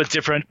a little bit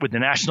different with the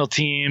national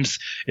teams.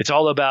 It's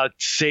all about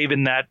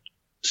saving that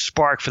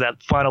spark for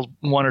that final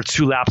 1 or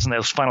 2 laps in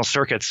those final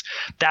circuits.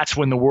 That's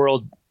when the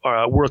World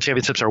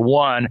Championships are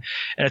won,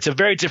 and it's a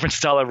very different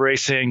style of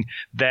racing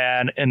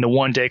than in the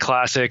one-day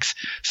classics.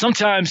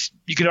 Sometimes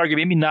you can argue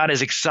maybe not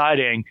as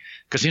exciting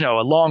because, a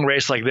long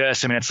race like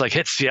this, it's like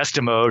hit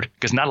siesta mode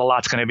because not a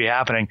lot's going to be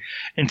happening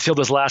until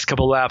those last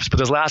couple laps. But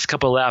those last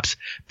couple laps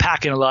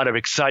pack in a lot of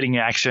exciting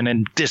action,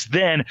 and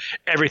then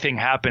everything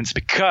happens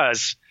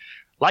because,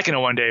 like in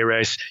a one-day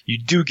race, you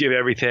do give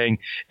everything,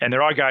 and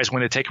there are guys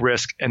when they take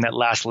risk in that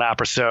last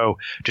lap or so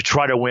to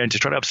try to win, to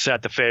try to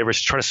upset the favorites,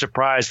 to try to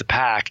surprise the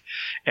pack.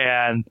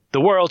 And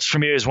the Worlds, for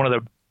me, is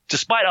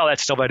despite all that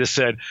stuff I just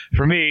said,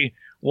 for me,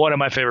 one of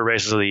my favorite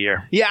races of the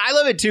year. Yeah, I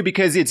love it too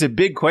because it's a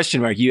big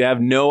question mark. You have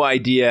no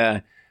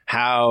idea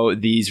how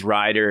these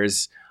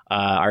riders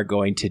are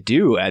going to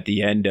do at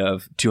the end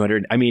of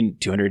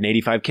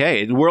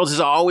 285K. The Worlds is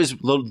always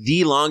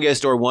the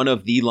longest or one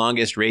of the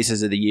longest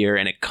races of the year,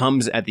 and it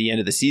comes at the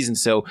end of the season.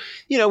 So,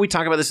 we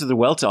talk about this with the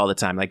Vuelta all the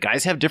time. Like,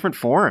 guys have different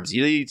forms.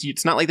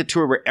 It's not like the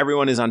Tour where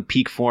everyone is on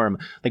peak form.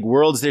 Like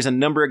Worlds, there's a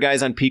number of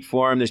guys on peak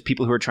form. There's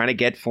people who are trying to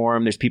get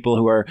form. There's people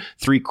who are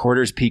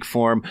 3/4 peak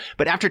form.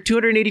 But after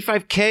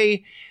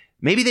 285K,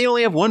 maybe they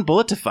only have one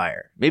bullet to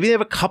fire. Maybe they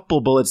have a couple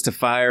bullets to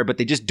fire, but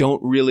they just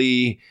don't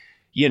really...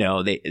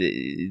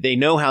 they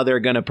know how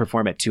they're going to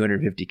perform at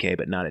 250K,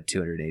 but not at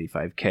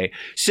 285K.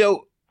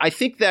 So I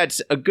think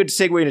that's a good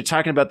segue into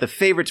talking about the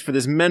favorites for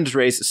this men's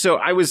race. So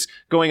I was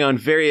going on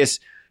various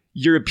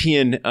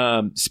European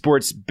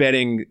sports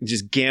betting,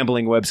 just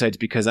gambling websites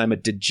because I'm a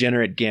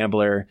degenerate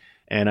gambler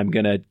and I'm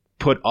going to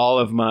put all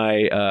of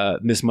my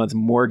this month's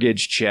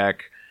mortgage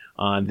check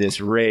on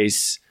this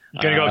race.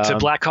 You gonna go to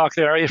Blackhawk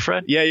there, are you,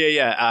 Fred?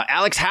 Yeah.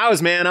 Alex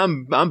Howes, man,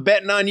 I'm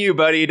betting on you,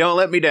 buddy. Don't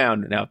let me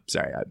down. No,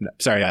 sorry,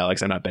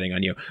 Alex, I'm not betting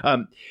on you.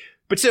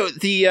 But so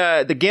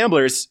the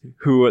gamblers,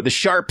 the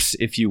sharps,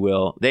 if you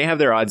will, they have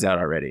their odds out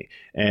already,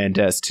 and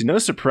to no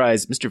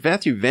surprise, Mr.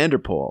 Mathieu van der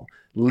Poel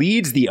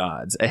leads the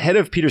odds ahead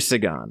of Peter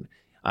Sagan.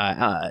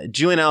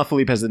 Julian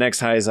Alaphilippe has the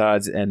next highest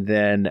odds, and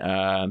then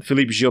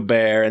Philippe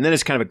Gilbert, and then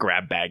it's kind of a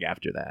grab bag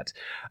after that.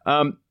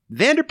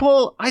 Van der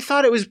Poel, I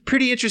thought it was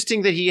pretty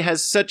interesting that he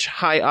has such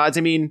high odds.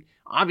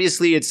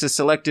 Obviously it's a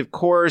selective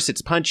course.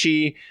 It's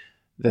punchy.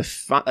 The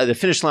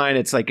finish line,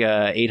 it's like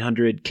a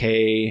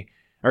 800K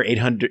or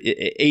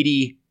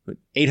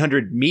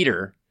 800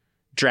 meter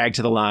drag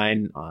to the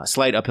line,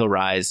 slight uphill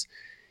rise.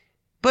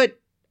 But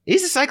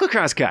he's a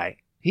cyclocross guy.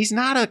 He's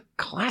not a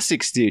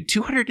classics dude.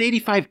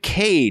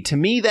 285K, to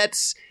me,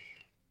 it's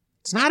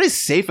not as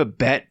safe a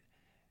bet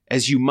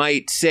as you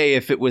might say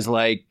if it was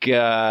like...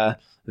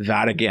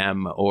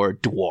 Vategem or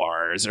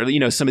Dwars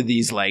or, some of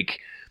these like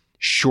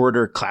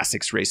shorter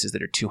classics races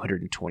that are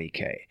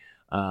 220K.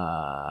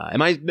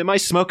 Am I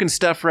smoking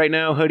stuff right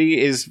now, Hoodie?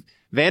 Is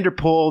Van der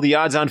Poel the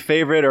odds on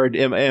favorite, or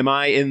am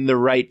I in the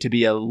right to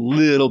be a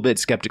little bit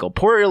skeptical?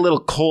 Pour a little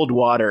cold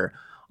water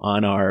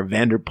on our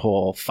Van der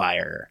Poel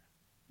fire.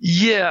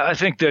 Yeah, I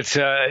think that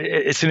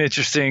it's an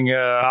interesting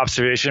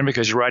observation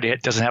because you're right. He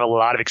doesn't have a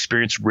lot of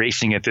experience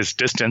racing at this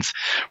distance,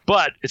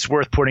 but it's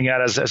worth pointing out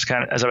as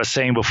I was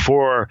saying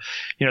before,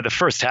 the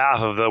first half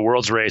of the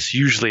World's race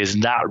usually is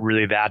not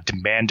really that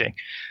demanding.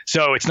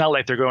 So it's not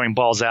like they're going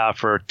balls out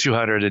for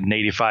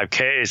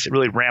 285Ks. It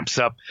really ramps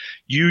up.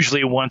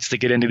 Usually once they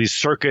get into these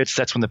circuits,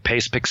 that's when the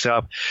pace picks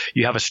up.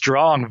 You have a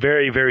strong,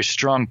 very, very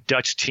strong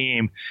Dutch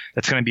team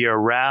that's going to be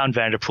around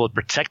Van der Poel,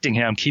 protecting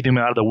him, keeping him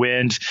out of the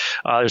wind.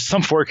 There's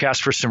some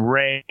forecast for some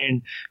rain.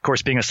 Of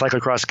course, being a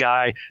cyclocross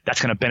guy,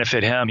 that's going to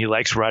benefit him. He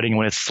likes riding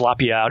when it's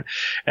sloppy out.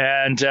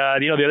 And,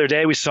 the other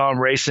day we saw him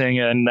racing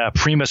in a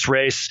Primus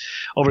race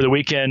over the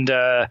weekend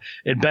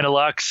in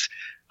Benelux.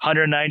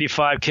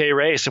 195K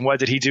race, and what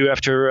did he do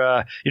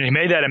after he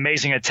made that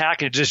amazing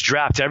attack and it just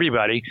dropped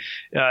everybody.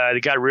 They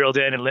got reeled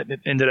in and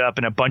ended up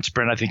in a bunch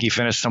sprint. I think he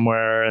finished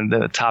somewhere in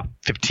the top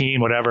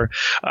 15, whatever.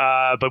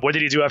 But what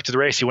did he do after the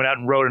race? He went out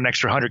and rode an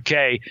extra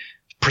 100K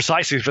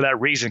precisely for that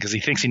reason, because he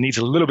thinks he needs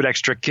a little bit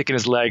extra kick in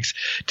his legs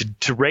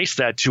to race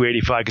that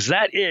 285, because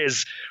that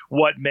is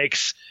what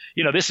makes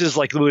this is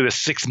like literally the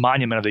sixth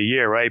monument of the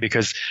year, right?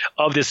 Because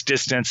of this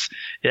distance,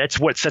 that's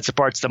what sets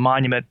apart the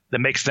monument that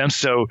makes them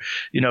so,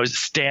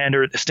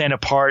 stand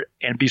apart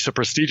and be so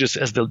prestigious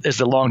as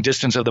the long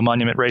distance of the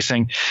monument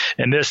racing.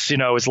 And this,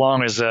 as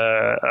long as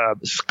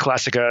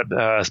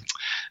Classica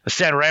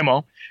San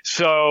Remo.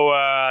 So,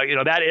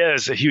 that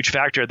is a huge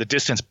factor, the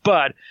distance.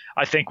 But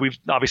I think we've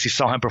obviously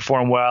saw him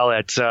perform well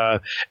at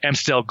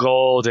Amstel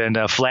Gold and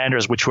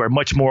Flanders, which were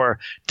much more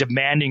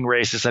demanding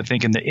races, I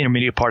think, in the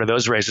intermediate part of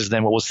those races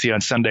than what we'll see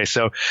on Sunday.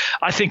 So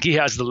I think he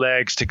has the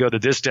legs to go the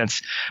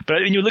distance.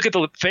 But when you look at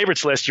the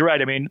favorites list, you're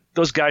right. I mean,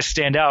 those guys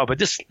stand out. But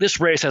this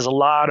race has a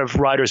lot of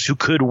riders who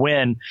could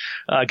win.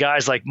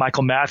 Guys like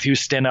Michael Matthews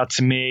stand out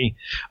to me.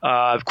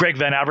 Greg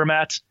Van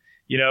Avermaet.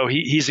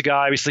 He's a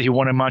guy, obviously, who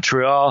won in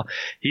Montreal.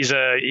 He's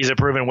a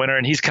proven winner,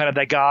 and he's kind of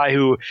that guy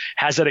who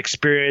has that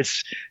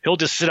experience. He'll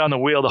just sit on the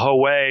wheel the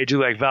whole way,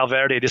 do like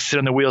Valverde, just sit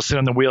on the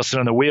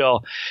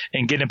wheel,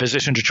 and get in a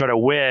position to try to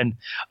win.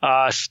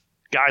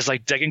 Guys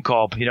like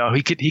Degenkolb,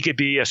 he could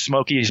be a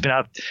smoky. He's been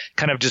out,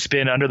 kind of just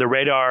been under the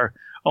radar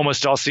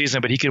almost all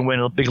season, but he can win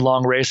a big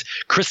long race.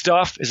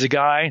 Christophe is a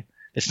guy.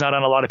 It's not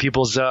on a lot of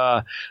people's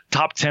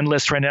top 10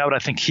 list right now, but I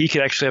think he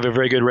could actually have a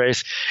very good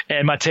race.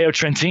 And Matteo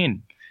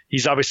Trentin.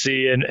 He's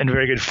obviously in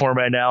very good form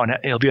right now, and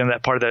he'll be on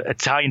that part of the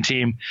Italian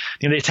team.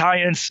 The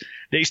Italians,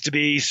 they used to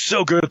be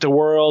so good at the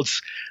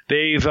Worlds.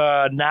 They've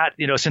not,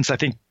 since I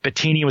think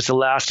Bettini was the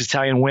last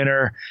Italian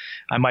winner.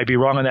 I might be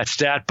wrong on that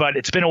stat, but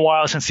it's been a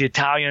while since the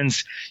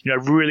Italians,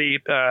 really,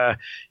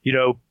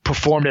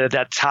 performed at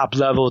that top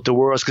level at the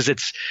Worlds, because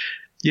it's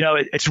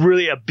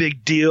really a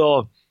big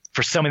deal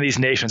for some of these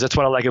nations. That's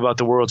what I like about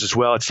the Worlds as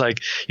well. It's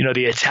like,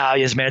 the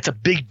Italians, man, it's a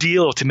big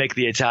deal to make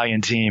the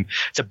Italian team.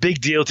 It's a big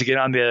deal to get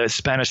on the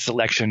Spanish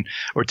selection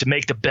or to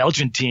make the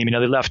Belgian team. They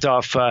left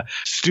off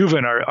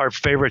Stuyven, our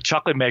favorite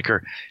chocolate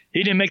maker.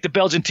 He didn't make the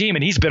Belgian team,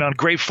 and he's been on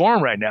great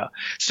form right now.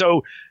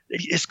 So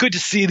it's good to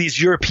see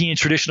these European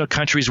traditional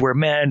countries where,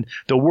 man,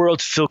 the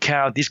Worlds still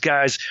count. These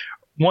guys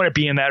want to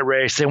be in that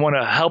race. They want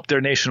to help their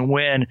nation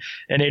win,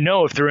 and they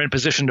know if they're in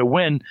position to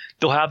win,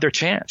 they'll have their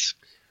chance.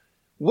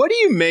 What do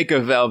you make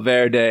of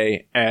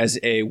Valverde as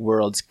a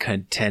Worlds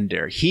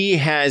contender? He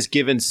has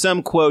given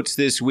some quotes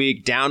this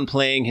week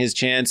downplaying his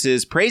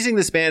chances, praising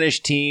the Spanish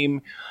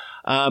team,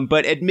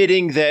 but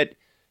admitting that,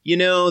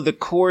 the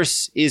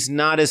course is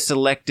not as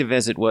selective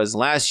as it was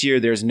last year.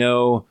 There's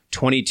no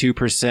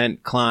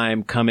 22%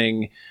 climb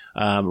coming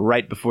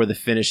right before the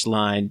finish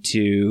line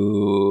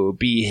to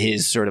be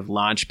his sort of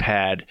launch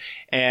pad.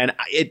 And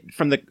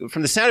from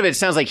the sound of it, it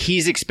sounds like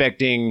he's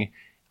expecting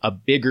a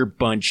bigger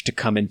bunch to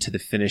come into the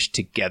finish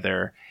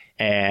together.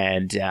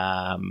 And,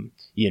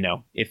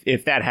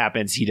 if that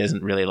happens, he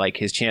doesn't really like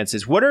his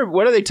chances. What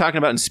are they talking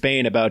about in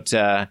Spain about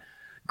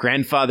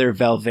grandfather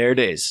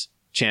Valverde's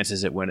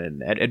chances at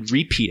winning, at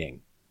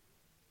repeating?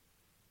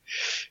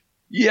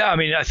 Yeah, I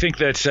mean, I think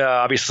that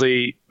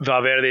obviously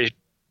Valverde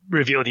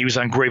revealed he was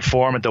on great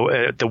form at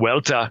the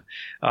Vuelta,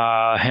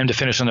 him to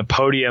finish on the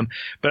podium.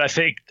 But I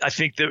think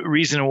the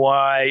reason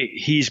why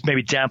he's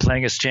maybe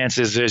downplaying his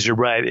chances is, you're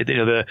right,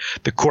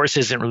 the course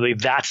isn't really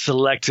that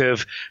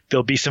selective.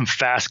 There'll be some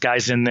fast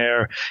guys in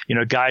there,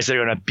 guys that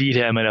are going to beat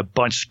him in a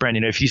bunch sprint.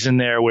 If he's in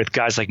there with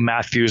guys like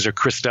Matthews or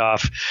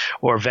Christophe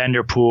or Van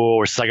der Poel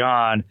or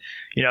Sagan,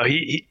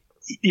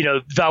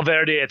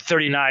 Valverde at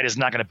 39 is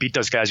not going to beat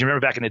those guys. You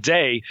remember back in the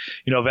day,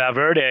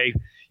 Valverde,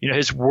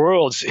 his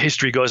World's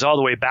history goes all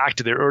the way back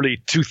to the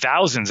early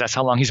 2000s. That's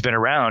how long he's been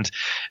around.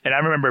 And I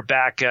remember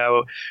back,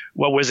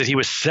 he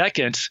was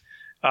second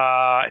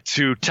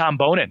to Tom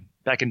Bonin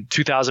back in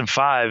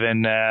 2005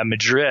 in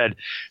Madrid.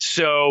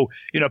 So,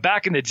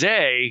 back in the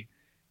day,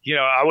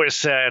 I would have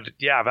said,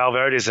 yeah,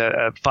 Valverde is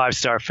a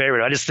 5-star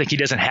favorite. I just think he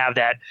doesn't have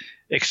that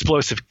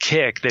explosive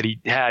kick that he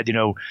had,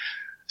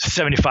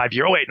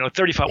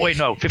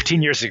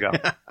 15 years ago.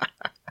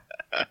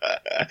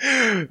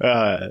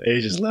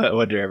 Ages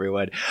wonder,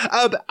 everyone.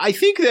 I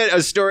think that a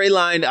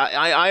storyline,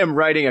 I am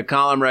writing a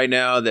column right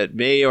now that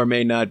may or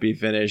may not be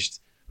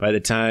finished by the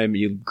time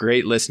you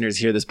great listeners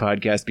hear this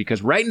podcast,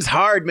 because writing's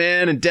hard,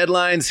 man, and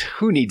deadlines,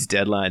 who needs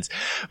deadlines?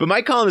 But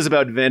my column is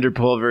about Van der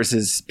Poel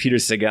versus Peter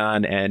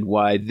Sagan, and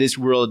why this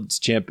World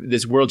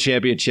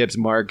Championships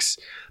marks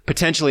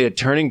potentially a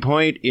turning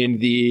point in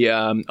the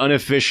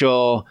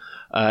unofficial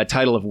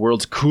title of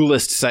world's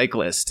coolest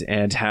cyclist,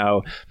 and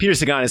how Peter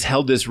Sagan has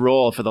held this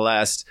role for the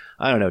last,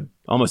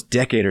 almost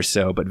decade or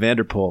so, but Van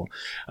der Poel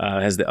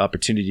has the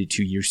opportunity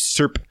to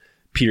usurp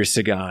Peter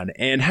Sagan,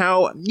 and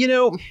how,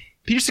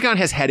 Peter Sagan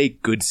has had a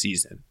good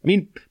season. I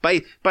mean,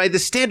 by the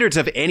standards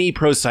of any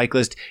pro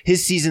cyclist,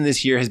 his season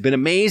this year has been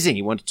amazing.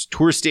 He won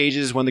tour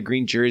stages, won the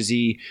green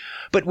jersey,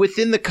 but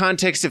within the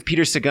context of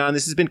Peter Sagan,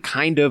 this has been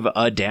kind of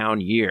a down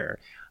year.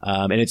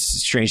 And it's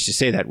strange to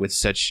say that with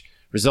such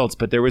results,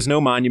 but there was no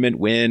monument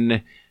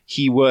win.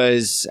 He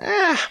was,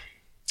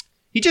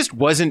 he just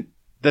wasn't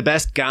the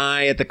best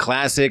guy at the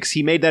classics.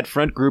 He made that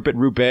front group at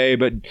Roubaix,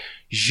 but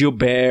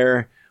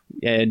Gilbert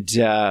and,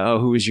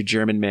 who was your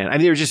German man? I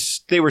mean,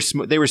 they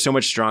were so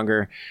much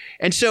stronger.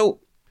 And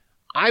so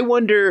I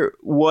wonder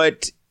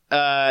what,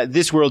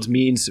 this Worlds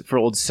means for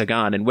old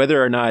Sagan, and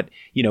whether or not,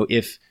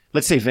 if,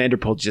 let's say, Van der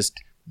Poel just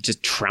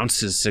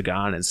trounces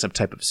Sagan in some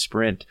type of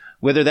sprint,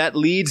 whether that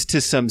leads to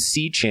some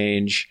sea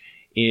change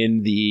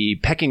in the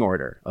pecking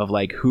order of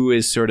like who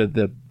is sort of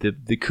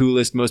the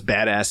coolest, most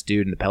badass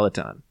dude in the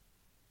peloton.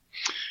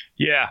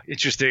 Yeah,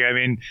 interesting. I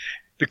mean,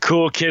 the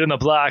cool kid on the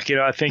block.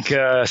 I think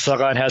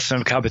Sagan has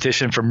some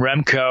competition from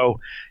Remco.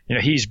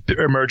 He's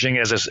emerging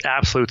as this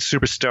absolute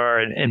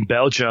superstar in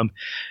Belgium.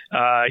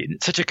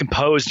 Such a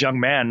composed young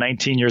man,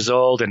 19 years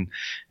old, and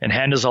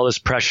handles all this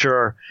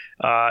pressure.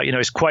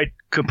 He's quite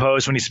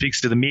composed when he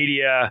speaks to the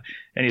media,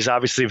 and he's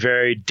obviously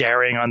very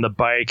daring on the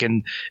bike,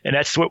 and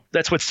that's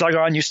what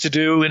Sagan used to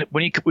do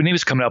when he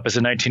was coming up as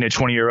a 19 and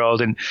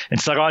 20-year-old. And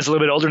Sagan's a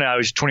little bit older now.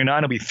 He's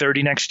 29. He'll be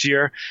 30 next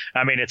year.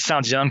 I mean, it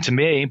sounds young to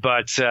me,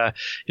 but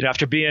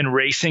after being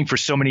racing for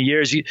so many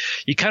years,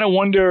 you kind of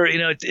wonder.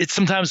 It's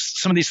sometimes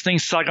some of these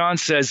things Sagan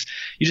says,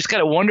 you just got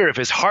to wonder if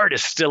his heart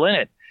is still in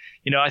it.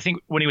 I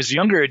think when he was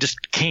younger, it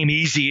just came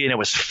easy and it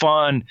was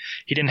fun.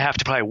 He didn't have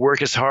to probably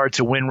work as hard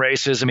to win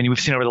races. I mean, we've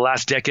seen over the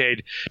last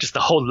decade, just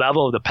the whole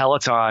level of the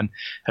peloton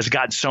has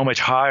gotten so much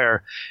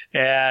higher.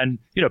 And,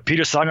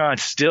 Peter Sagan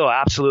is still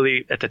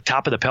absolutely at the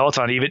top of the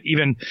peloton.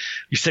 Even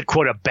you said,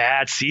 quote, a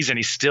bad season.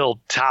 He's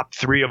still top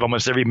 3 of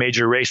almost every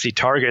major race he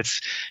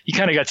targets. He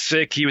kind of got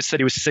sick. He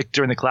said he was sick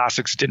during the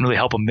classics. Didn't really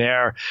help him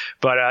there.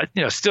 But,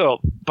 still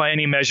by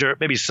any measure,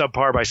 maybe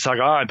subpar by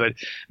Sagan. But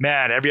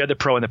man, every other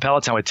pro in the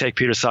peloton would take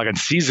Peter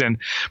Sagan's season.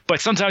 But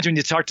sometimes when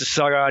you talk to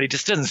Sagan, he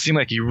just doesn't seem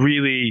like he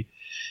really,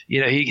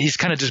 he's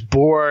kind of just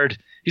bored.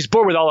 He's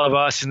bored with all of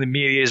us in the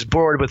media. He's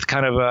bored with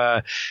kind of,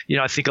 I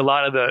think a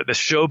lot of the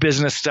show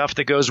business stuff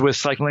that goes with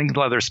cycling, a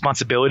lot of the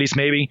responsibilities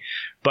maybe.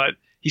 But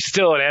he's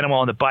still an animal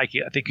on the bike.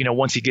 I think,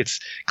 once he gets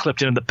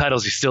clipped into the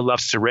pedals, he still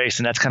loves to race.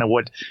 And that's kind of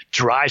what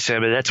drives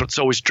him. And that's what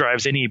always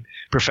drives any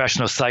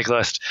professional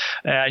cyclist.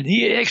 And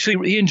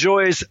he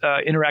enjoys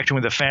interacting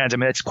with the fans. I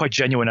mean, it's quite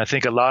genuine. I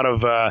think a lot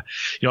of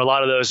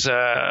those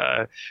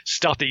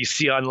stuff that you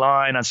see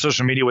online on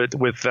social media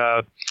with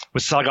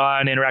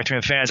Sagan interacting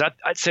with fans,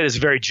 I'd say is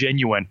very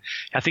genuine.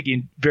 I think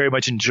he very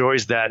much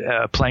enjoys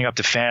that, playing up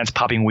to fans,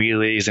 popping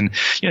wheelies. And,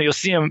 you'll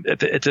see him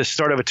at the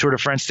start of a Tour de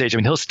France stage. I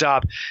mean, he'll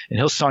stop and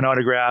he'll sign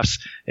autographs.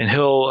 And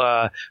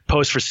he'll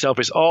pose for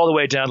selfies all the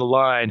way down the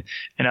line.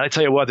 And I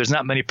tell you what, there's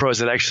not many pros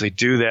that actually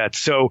do that.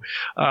 So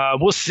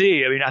we'll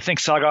see. I mean, I think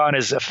Sagan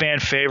is a fan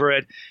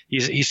favorite.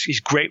 He's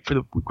great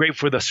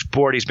for the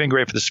sport. He's been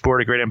great for the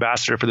sport, a great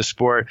ambassador for the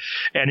sport,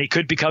 and he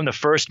could become the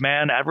first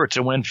man ever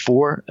to win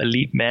 4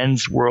 elite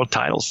men's world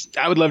titles.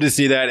 I would love to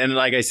see that, and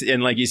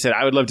like you said,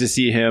 I would love to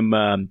see him.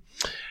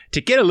 To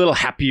get a little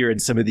happier in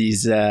some of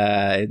these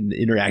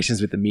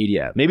interactions with the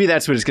media. Maybe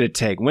that's what it's going to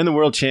take. Win the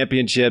world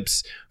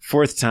championships,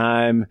 4th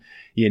time,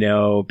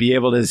 be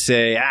able to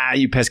say,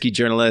 you pesky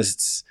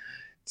journalists,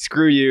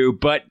 screw you.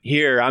 But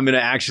here, I'm going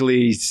to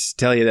actually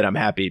tell you that I'm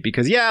happy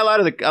because, a lot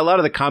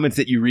of the comments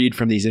that you read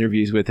from these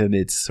interviews with him,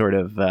 it's sort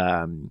of,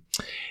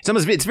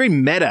 it's very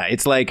meta.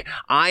 It's like,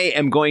 I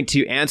am going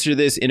to answer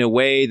this in a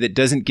way that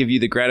doesn't give you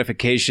the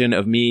gratification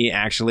of me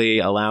actually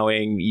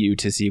allowing you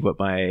to see what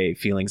my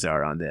feelings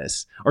are on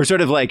this. Or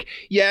sort of like,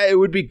 it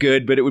would be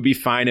good, but it would be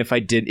fine if I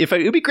did. It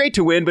would be great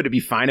to win, but it'd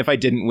be fine if I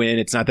didn't win.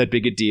 It's not that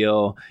big a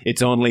deal.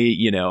 It's only,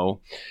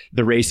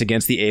 the race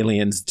against the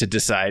aliens to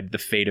decide the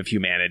fate of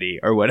humanity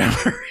or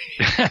whatever.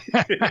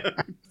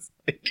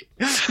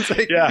 It's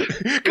like,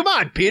 come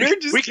on, Peter.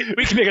 We can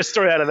make a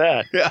story out of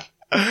that. Yeah.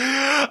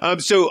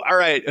 So, all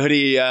right,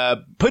 Hoodie,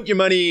 put your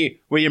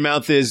money where your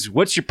mouth is.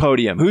 What's your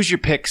podium? Who's your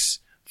picks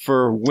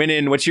for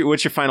winning? What's your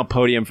final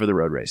podium for the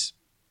road race?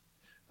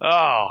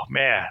 Oh,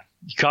 man.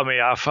 You caught me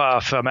off. I'm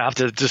going to have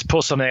to just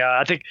pull something out.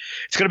 I think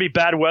it's going to be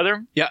bad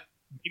weather. Yeah.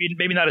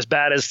 Maybe not as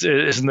bad as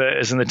in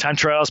the time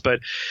trials,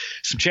 but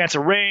some chance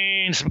of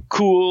rain, some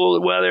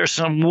cool weather,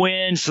 some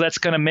wind. So that's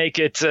going to make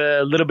it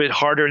a little bit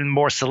harder and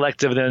more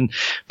selective than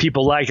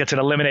people like. That's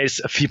going to eliminate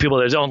a few people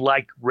that don't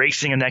like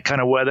racing in that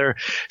kind of weather.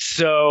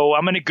 So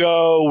I'm going to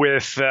go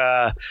with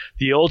the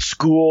old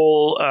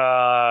school.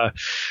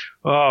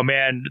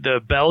 The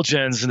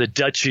Belgians and the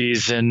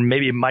Dutchies and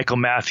maybe Michael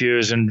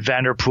Matthews and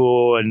Van der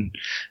Poel and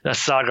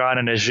Sagan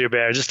and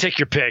Gilbert. Just take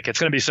your pick. It's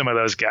going to be some of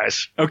those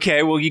guys.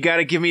 Okay, well, you got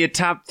to give me a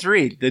top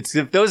 3.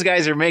 If those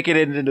guys are making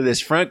it into this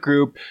front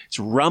group, it's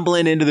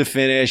rumbling into the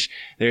finish.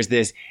 There's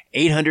this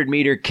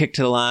 800-meter kick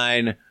to the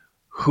line.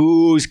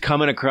 Who's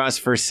coming across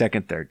first,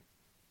 second, third?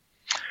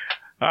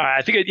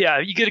 I think,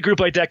 you get a group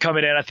like that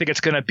coming in. I think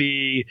it's going to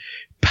be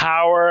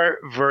power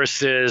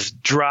versus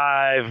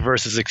drive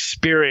versus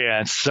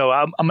experience. So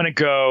I'm going to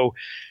go.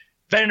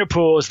 Van der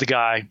Poel is the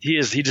guy.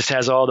 He just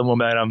has all the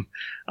momentum.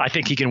 I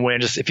think he can win.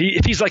 Just if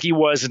he's like he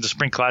was in the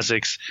Spring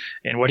Classics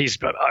and what he's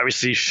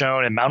obviously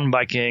shown in mountain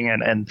biking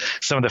and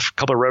some of the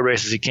couple of road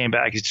races he came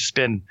back, he's just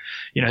been,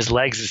 his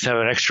legs just have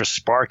an extra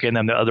spark in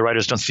them that other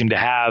riders don't seem to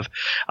have.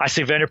 I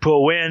say Van der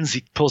Poel wins.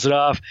 He pulls it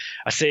off.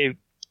 I say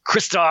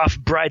Christoph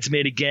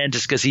bridesmaid again,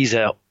 just because he's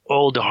a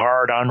old,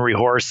 hard, ornery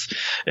horse.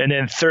 And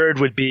then third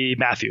would be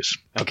Matthews.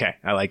 Okay,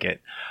 I like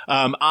it.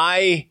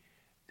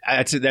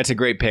 That's a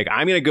great pick.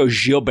 I'm going to go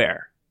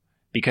Gilbert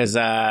because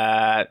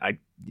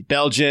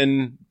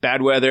Belgian,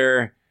 bad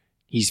weather.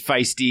 He's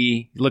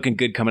feisty, looking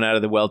good coming out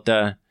of the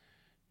Vuelta.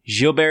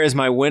 Gilbert is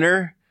my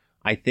winner.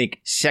 I think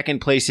second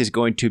place is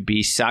going to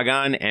be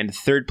Sagan, and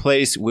third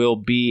place will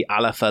be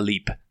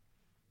Alaphilippe.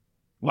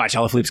 Watch,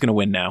 Alaphilippe's going to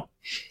win now.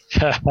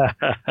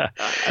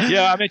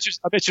 Yeah, I'm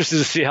interested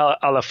to see how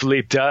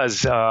Alaphilippe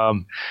does. He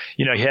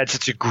had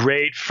such a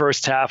great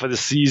first half of the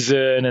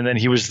season, and then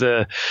he was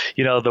the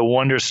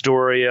wonder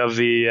story of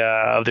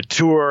the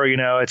tour.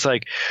 It's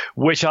like,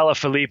 which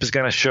Alaphilippe is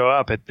going to show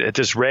up at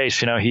this race?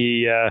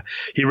 He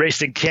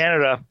raced in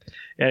Canada,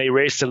 and he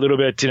raced a little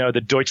bit,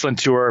 the Deutschland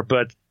Tour,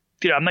 but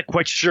I'm not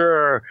quite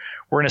sure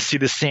we're going to see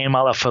the same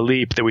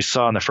Alaphilippe that we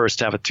saw in the first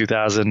half of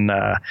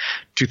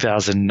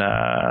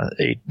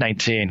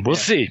 2019. We'll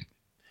see.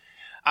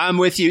 I'm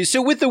with you.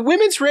 So with the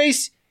women's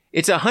race,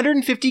 it's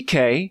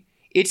 150K.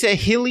 It's a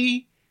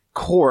hilly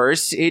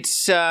course.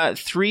 It's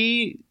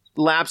 3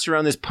 laps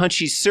around this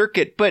punchy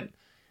circuit, but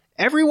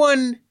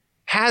everyone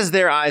has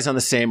their eyes on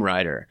the same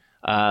rider.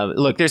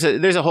 Look, there's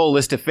a whole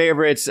list of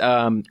favorites.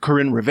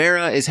 Corinne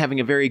Rivera is having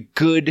a very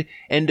good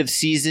end of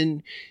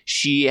season.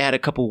 She had a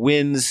couple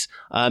wins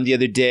the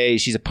other day.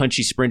 She's a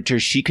punchy sprinter.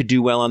 She could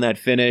do well on that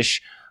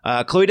finish.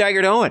 Chloe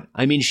Dygert-Owen.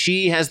 I mean,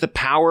 she has the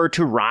power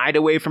to ride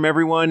away from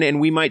everyone, and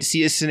we might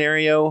see a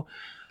scenario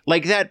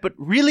like that. But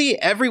really,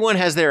 everyone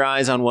has their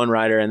eyes on one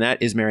rider, and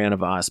that is Marianne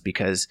Vos,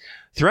 because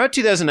throughout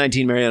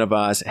 2019, Marianne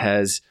Vos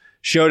has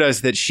showed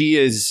us that she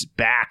is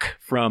back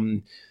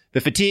from the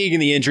fatigue and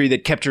the injury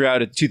that kept her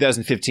out at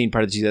 2015,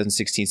 part of the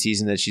 2016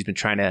 season that she's been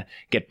trying to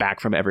get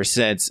back from ever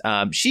since.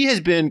 She has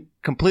been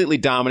completely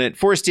dominant.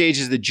 4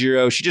 stages of the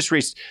Giro. She just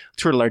raced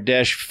Tour de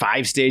l'Ardèche,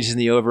 5 stages in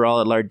the overall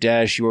at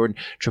l'Ardèche. She won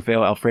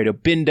Trofeo Alfredo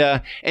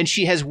Binda. And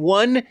she has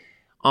won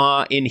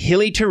in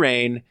hilly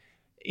terrain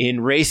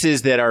in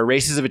races that are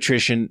races of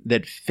attrition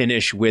that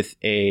finish with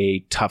a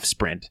tough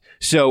sprint.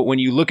 So when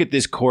you look at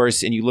this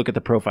course and you look at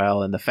the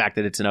profile and the fact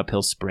that it's an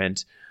uphill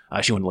sprint,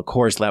 she won La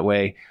Course that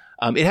way.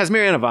 It has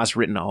Marianne Vos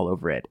written all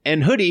over it.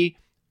 And Hoodie,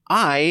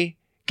 I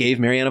gave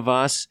Marianne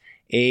Vos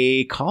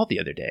a call the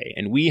other day,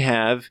 and we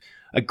have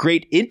a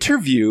great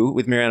interview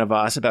with Marianne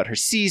Vos about her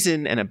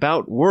season and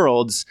about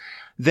Worlds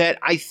that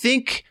I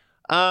think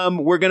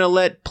we're going to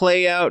let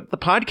play out the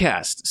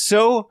podcast.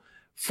 So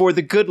for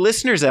the good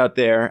listeners out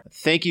there,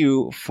 thank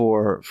you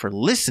for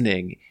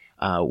listening.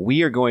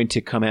 We are going to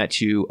come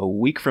at you a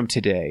week from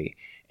today,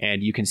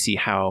 and you can see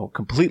how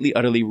completely,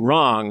 utterly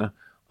wrong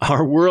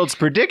our Worlds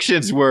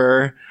predictions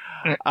were.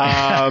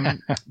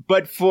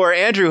 But for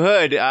Andrew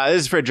Hood,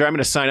 this is Fred Dry. I'm going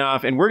to sign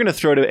off, and we're going to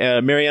throw to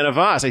Marianne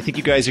Vos. I think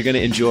you guys are going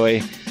to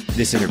enjoy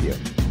this interview.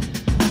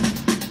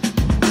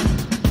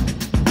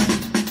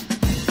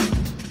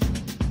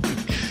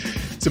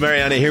 So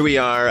Marianne, here we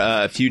are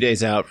a few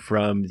days out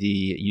from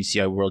the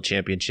UCI World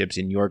Championships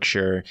in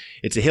Yorkshire.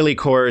 It's a hilly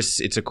course.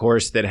 It's a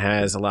course that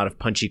has a lot of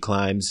punchy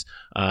climbs.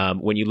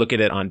 When you look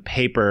at it on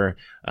paper,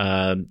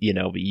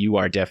 you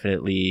are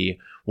definitely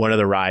one of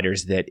the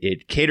riders that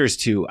it caters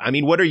to. I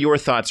mean, what are your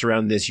thoughts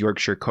around this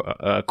Yorkshire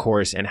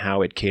course and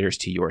how it caters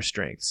to your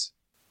strengths?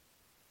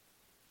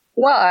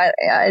 Well,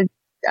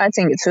 I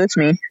think it suits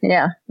me.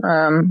 Yeah.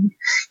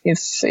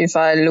 If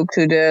I look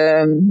to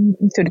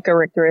the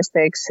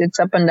characteristics, it's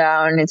up and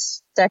down.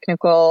 It's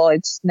technical.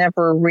 It's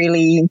never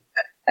really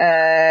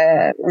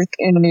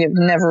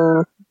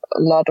never a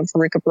lot of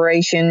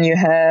recuperation. You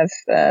have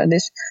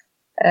this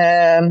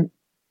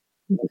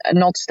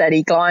not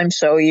steady climb.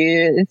 So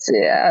I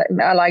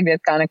like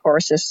that kind of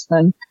courses.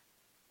 And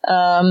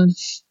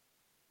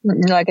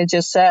like I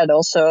just said,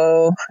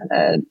 also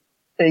the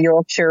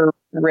Yorkshire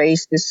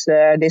race this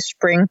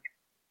spring.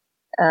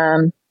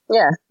 I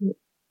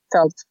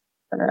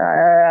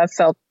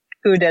felt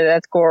good at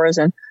that course,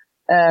 and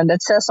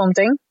that says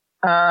something.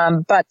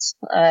 But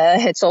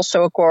it's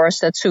also a course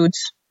that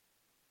suits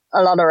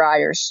a lot of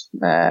riders.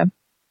 A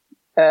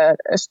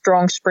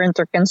strong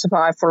sprinter can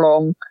survive for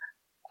long.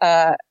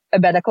 A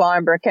better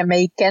climber can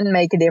make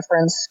a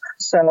difference.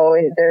 So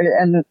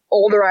and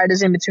all the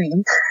riders in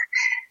between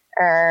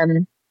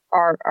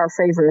are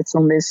favorites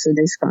on this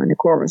kind of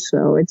course.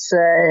 So it's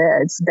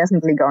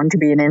definitely going to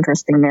be an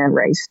interesting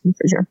race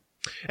for sure.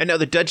 And now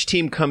the Dutch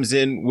team comes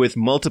in with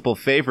multiple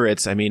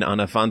favorites. I mean,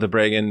 Anna van der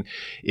Breggen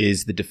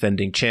is the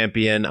defending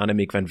champion.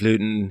 Annemiek van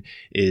Vleuten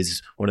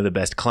is one of the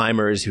best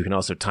climbers who can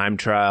also time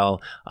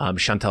trial.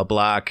 Chantal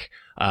Blaak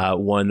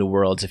won the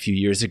Worlds a few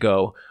years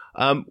ago.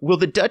 Will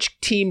the Dutch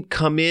team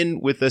come in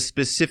with a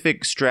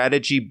specific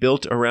strategy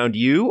built around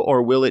you,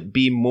 or will it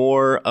be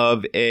more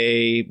of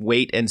a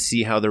wait and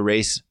see how the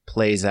race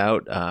plays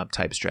out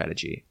type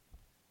strategy?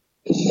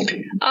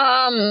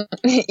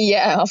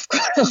 Yeah,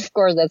 of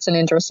course, that's an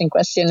interesting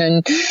question,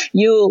 and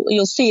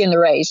you'll see in the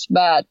race.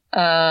 But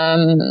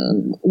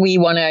we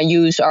want to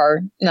use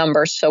our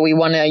numbers, so we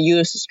want to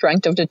use the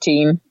strength of the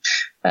team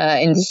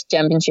in this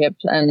championship,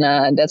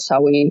 and that's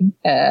how we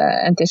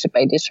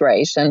anticipate this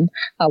race and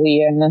how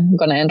we are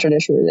going to enter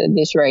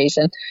this race.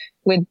 And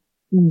with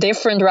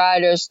different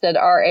riders that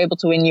are able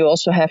to win, you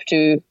also have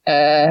to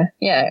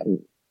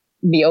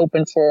be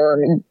open for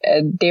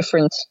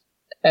different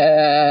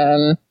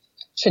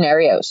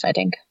scenarios, I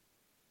think.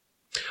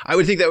 I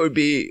would think that would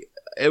be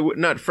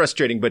not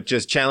frustrating, but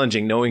just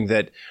challenging, knowing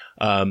that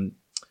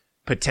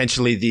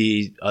potentially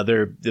the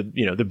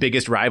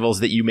biggest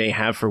rivals that you may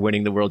have for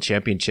winning the World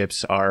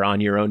Championships are on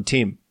your own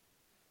team.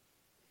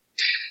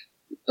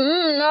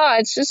 No,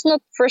 it's just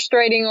not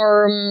frustrating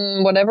or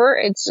whatever.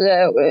 It's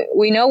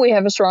we know we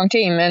have a strong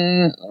team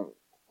and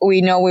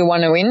we know we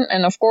want to win.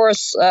 And of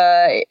course,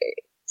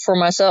 for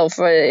myself,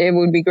 it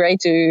would be great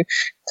to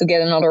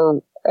get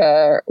another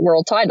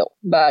world title.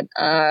 But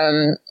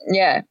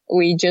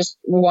we just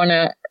want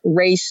to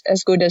race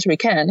as good as we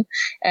can.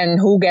 And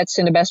who gets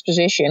in the best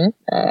position,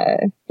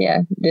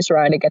 this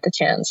rider get the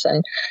chance.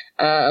 And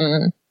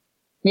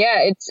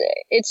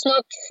it's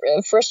not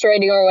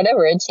frustrating or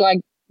whatever. It's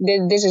like,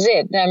 this is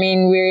it. I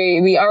mean,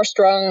 we are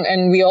strong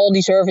and we all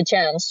deserve a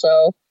chance.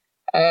 So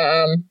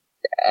I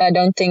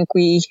don't think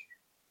we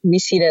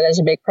see that as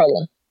a big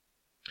problem.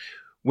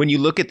 When you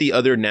look at the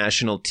other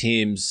national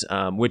teams,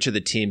 which are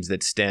the teams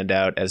that stand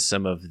out as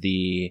some of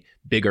the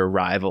bigger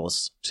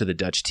rivals to the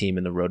Dutch team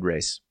in the road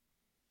race?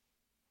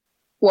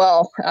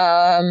 Well,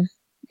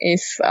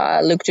 if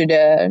I look to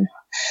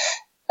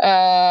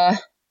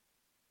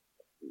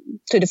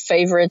the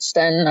favorites,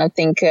 then I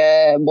think,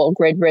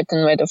 Great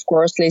Britain with, of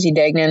course, Lizzie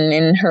Deignan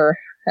in her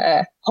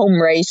home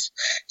race.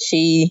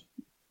 She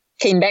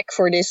came back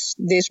for this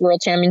World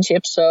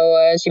Championship,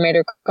 so she made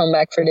her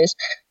comeback for this.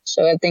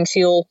 So I think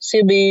she'll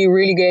be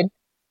really good.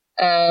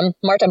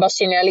 Marta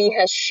Bastianelli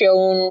has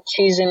shown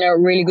she's in a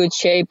really good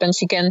shape, and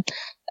she can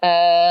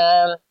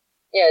handle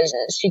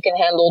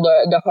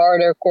the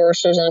harder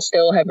courses and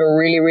still have a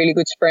really, really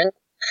good sprint.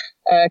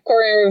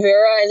 Corinne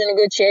Rivera is in a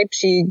good shape.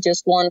 She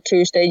just won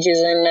 2 stages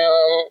in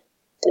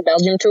the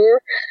Belgium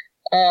Tour.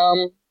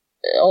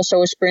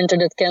 Also a sprinter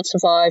that can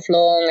survive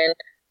long,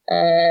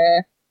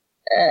 and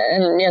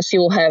she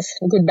will have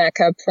good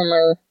backup from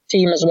her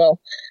team as well.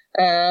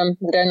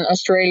 Then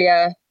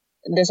Australia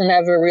doesn't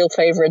have a real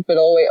favorite, but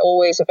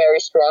always a very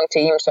strong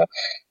team. So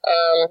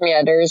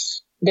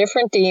there's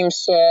different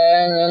teams,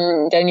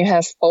 and then you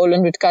have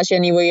Poland with Kasia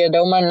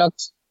Niewiadoma, not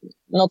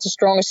the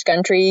strongest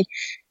country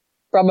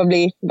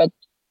probably, but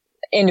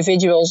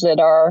individuals that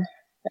are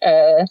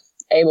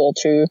able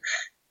to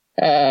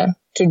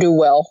do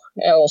well.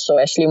 Also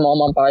Ashley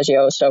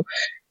Mollman-Paggio. So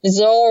it's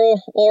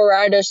all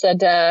riders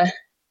that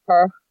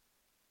are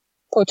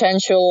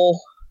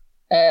potential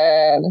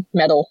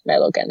medal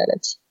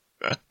candidates.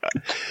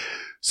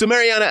 So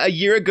Marianne, a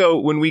year ago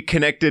when we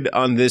connected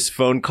on this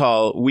phone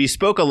call, we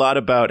spoke a lot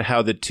about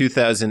how the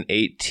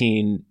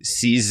 2018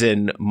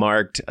 season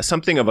marked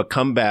something of a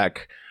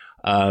comeback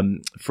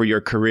for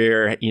your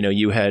career. You know,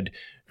 you had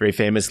very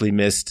famously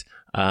missed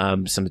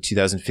some of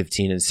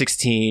 2015 and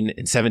 16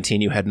 and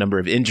 17. You had a number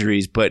of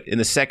injuries, but in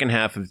the second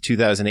half of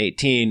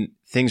 2018,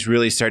 things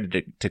really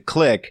started to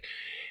click.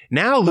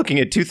 Now looking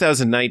at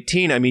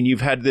 2019, I mean,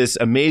 you've had this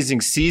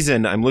amazing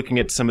season. I'm looking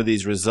at some of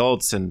these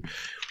results and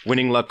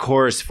winning La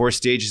Course, 4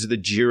 stages of the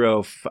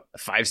Giro,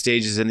 5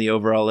 stages in the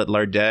overall at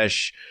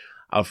L'Ardèche,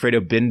 Alfredo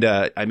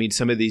Binda. I mean,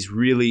 some of these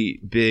really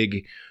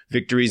big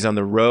victories on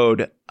the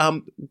road.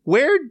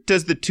 Where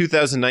does the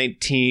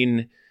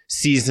 2019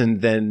 season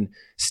then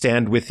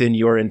stand within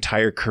your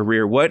entire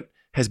career? What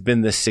has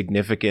been the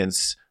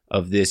significance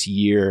of this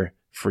year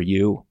for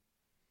you?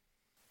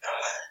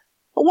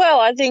 Well,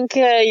 I think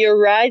you're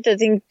right. I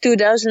think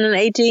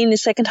 2018, the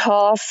second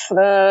half,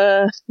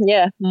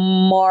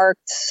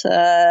 marked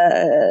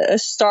a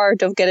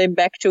start of getting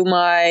back to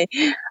my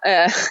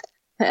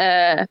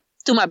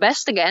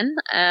best again.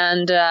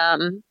 And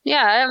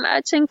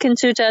I think in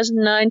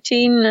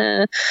 2019,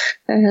 and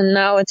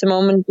now at the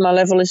moment, my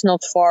level is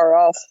not far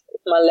off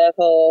my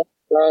level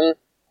from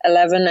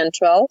 11 and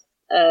 12.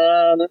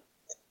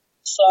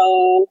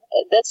 So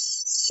that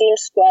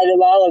seems quite a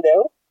while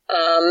ago.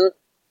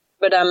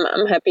 But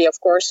I'm happy, of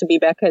course, to be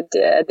back at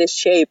this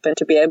shape and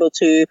to be able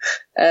to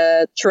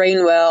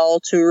train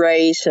well, to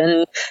race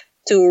and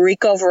to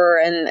recover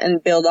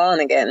and build on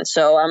again.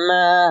 So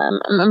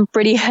I'm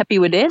pretty happy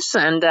with this.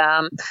 And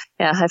I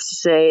have to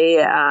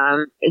say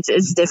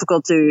it's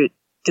difficult to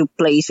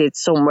place it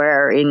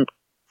somewhere in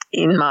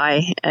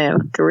my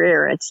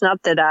career. It's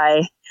not that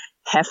I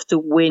have to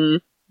win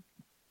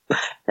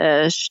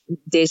this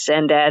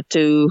and that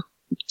to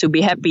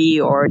be happy,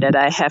 or that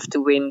I have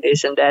to win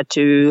this and that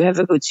to have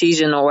a good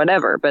season or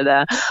whatever. But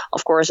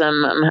of course,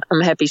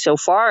 I'm happy so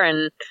far,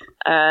 and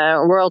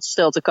world's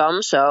still to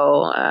come.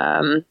 So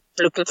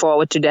looking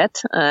forward to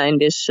that in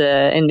this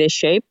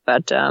shape.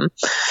 But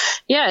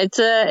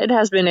it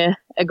has been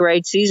a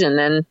great season,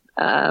 and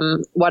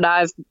what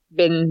I've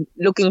been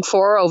looking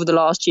for over the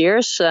last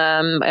years,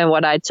 and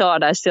what I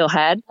thought I still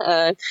had,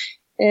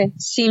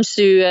 it seems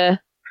to.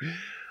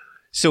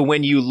 So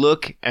when you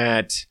look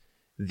at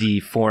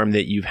the form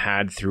that you've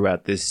had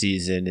throughout this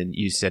season, and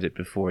you said it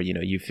before, you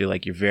know, you feel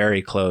like you're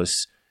very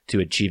close to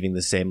achieving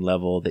the same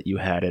level that you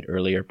had at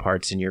earlier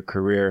parts in your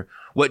career.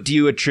 What do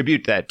you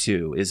attribute that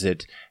to? Is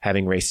it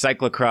having raced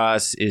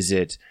cyclocross? Is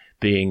it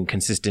being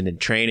consistent in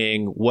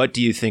training? What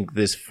do you think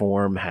this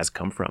form has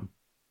come from?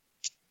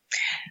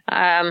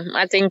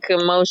 I think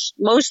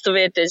most of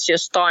it is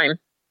just time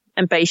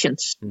and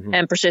patience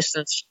and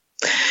persistence.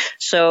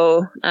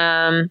 So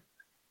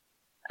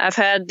I've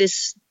had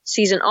this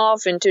season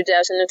off in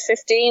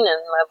 2015, and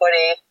my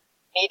body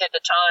needed the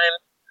time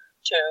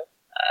to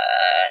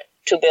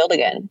build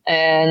again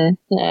and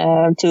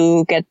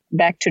to get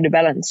back to the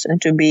balance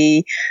and to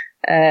be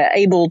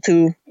able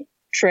to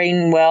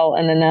train well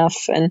and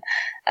enough. And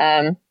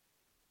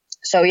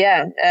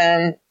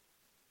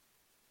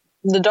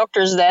the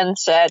doctors then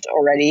said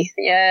already,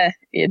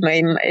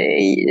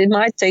 it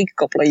might take a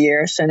couple of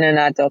years. And then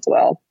I thought,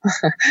 well,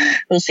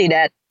 we'll see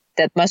that.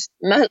 That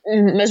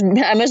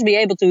I must be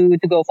able to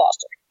go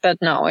faster. But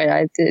no,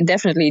 it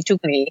definitely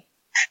took me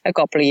a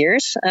couple of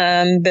years.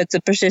 But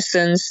the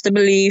persistence, the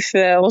belief,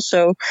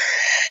 also,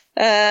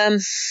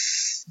 that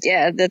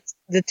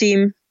the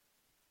team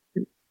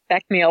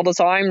backed me all the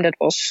time. That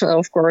was,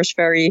 of course,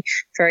 very,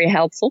 very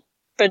helpful.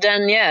 But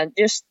then,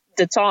 just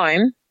the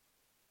time.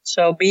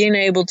 So being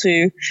able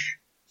to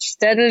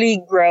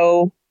steadily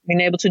grow,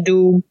 being able to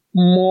do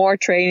more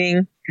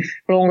training,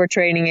 longer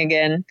training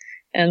again,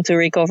 and to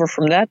recover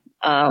from that,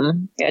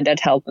 that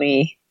helped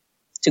me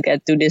to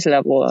get to this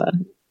level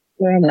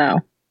where I'm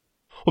now.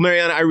 Well,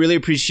 Marianne, I really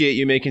appreciate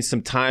you making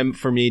some time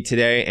for me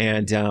today,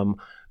 and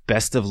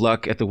best of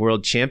luck at the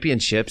World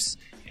Championships.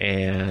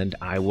 And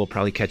I will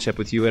probably catch up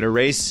with you at a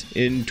race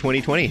in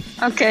 2020.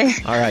 Okay.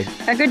 All right.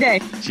 Have a good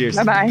day. Cheers.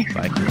 Bye-bye.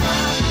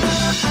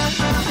 Bye.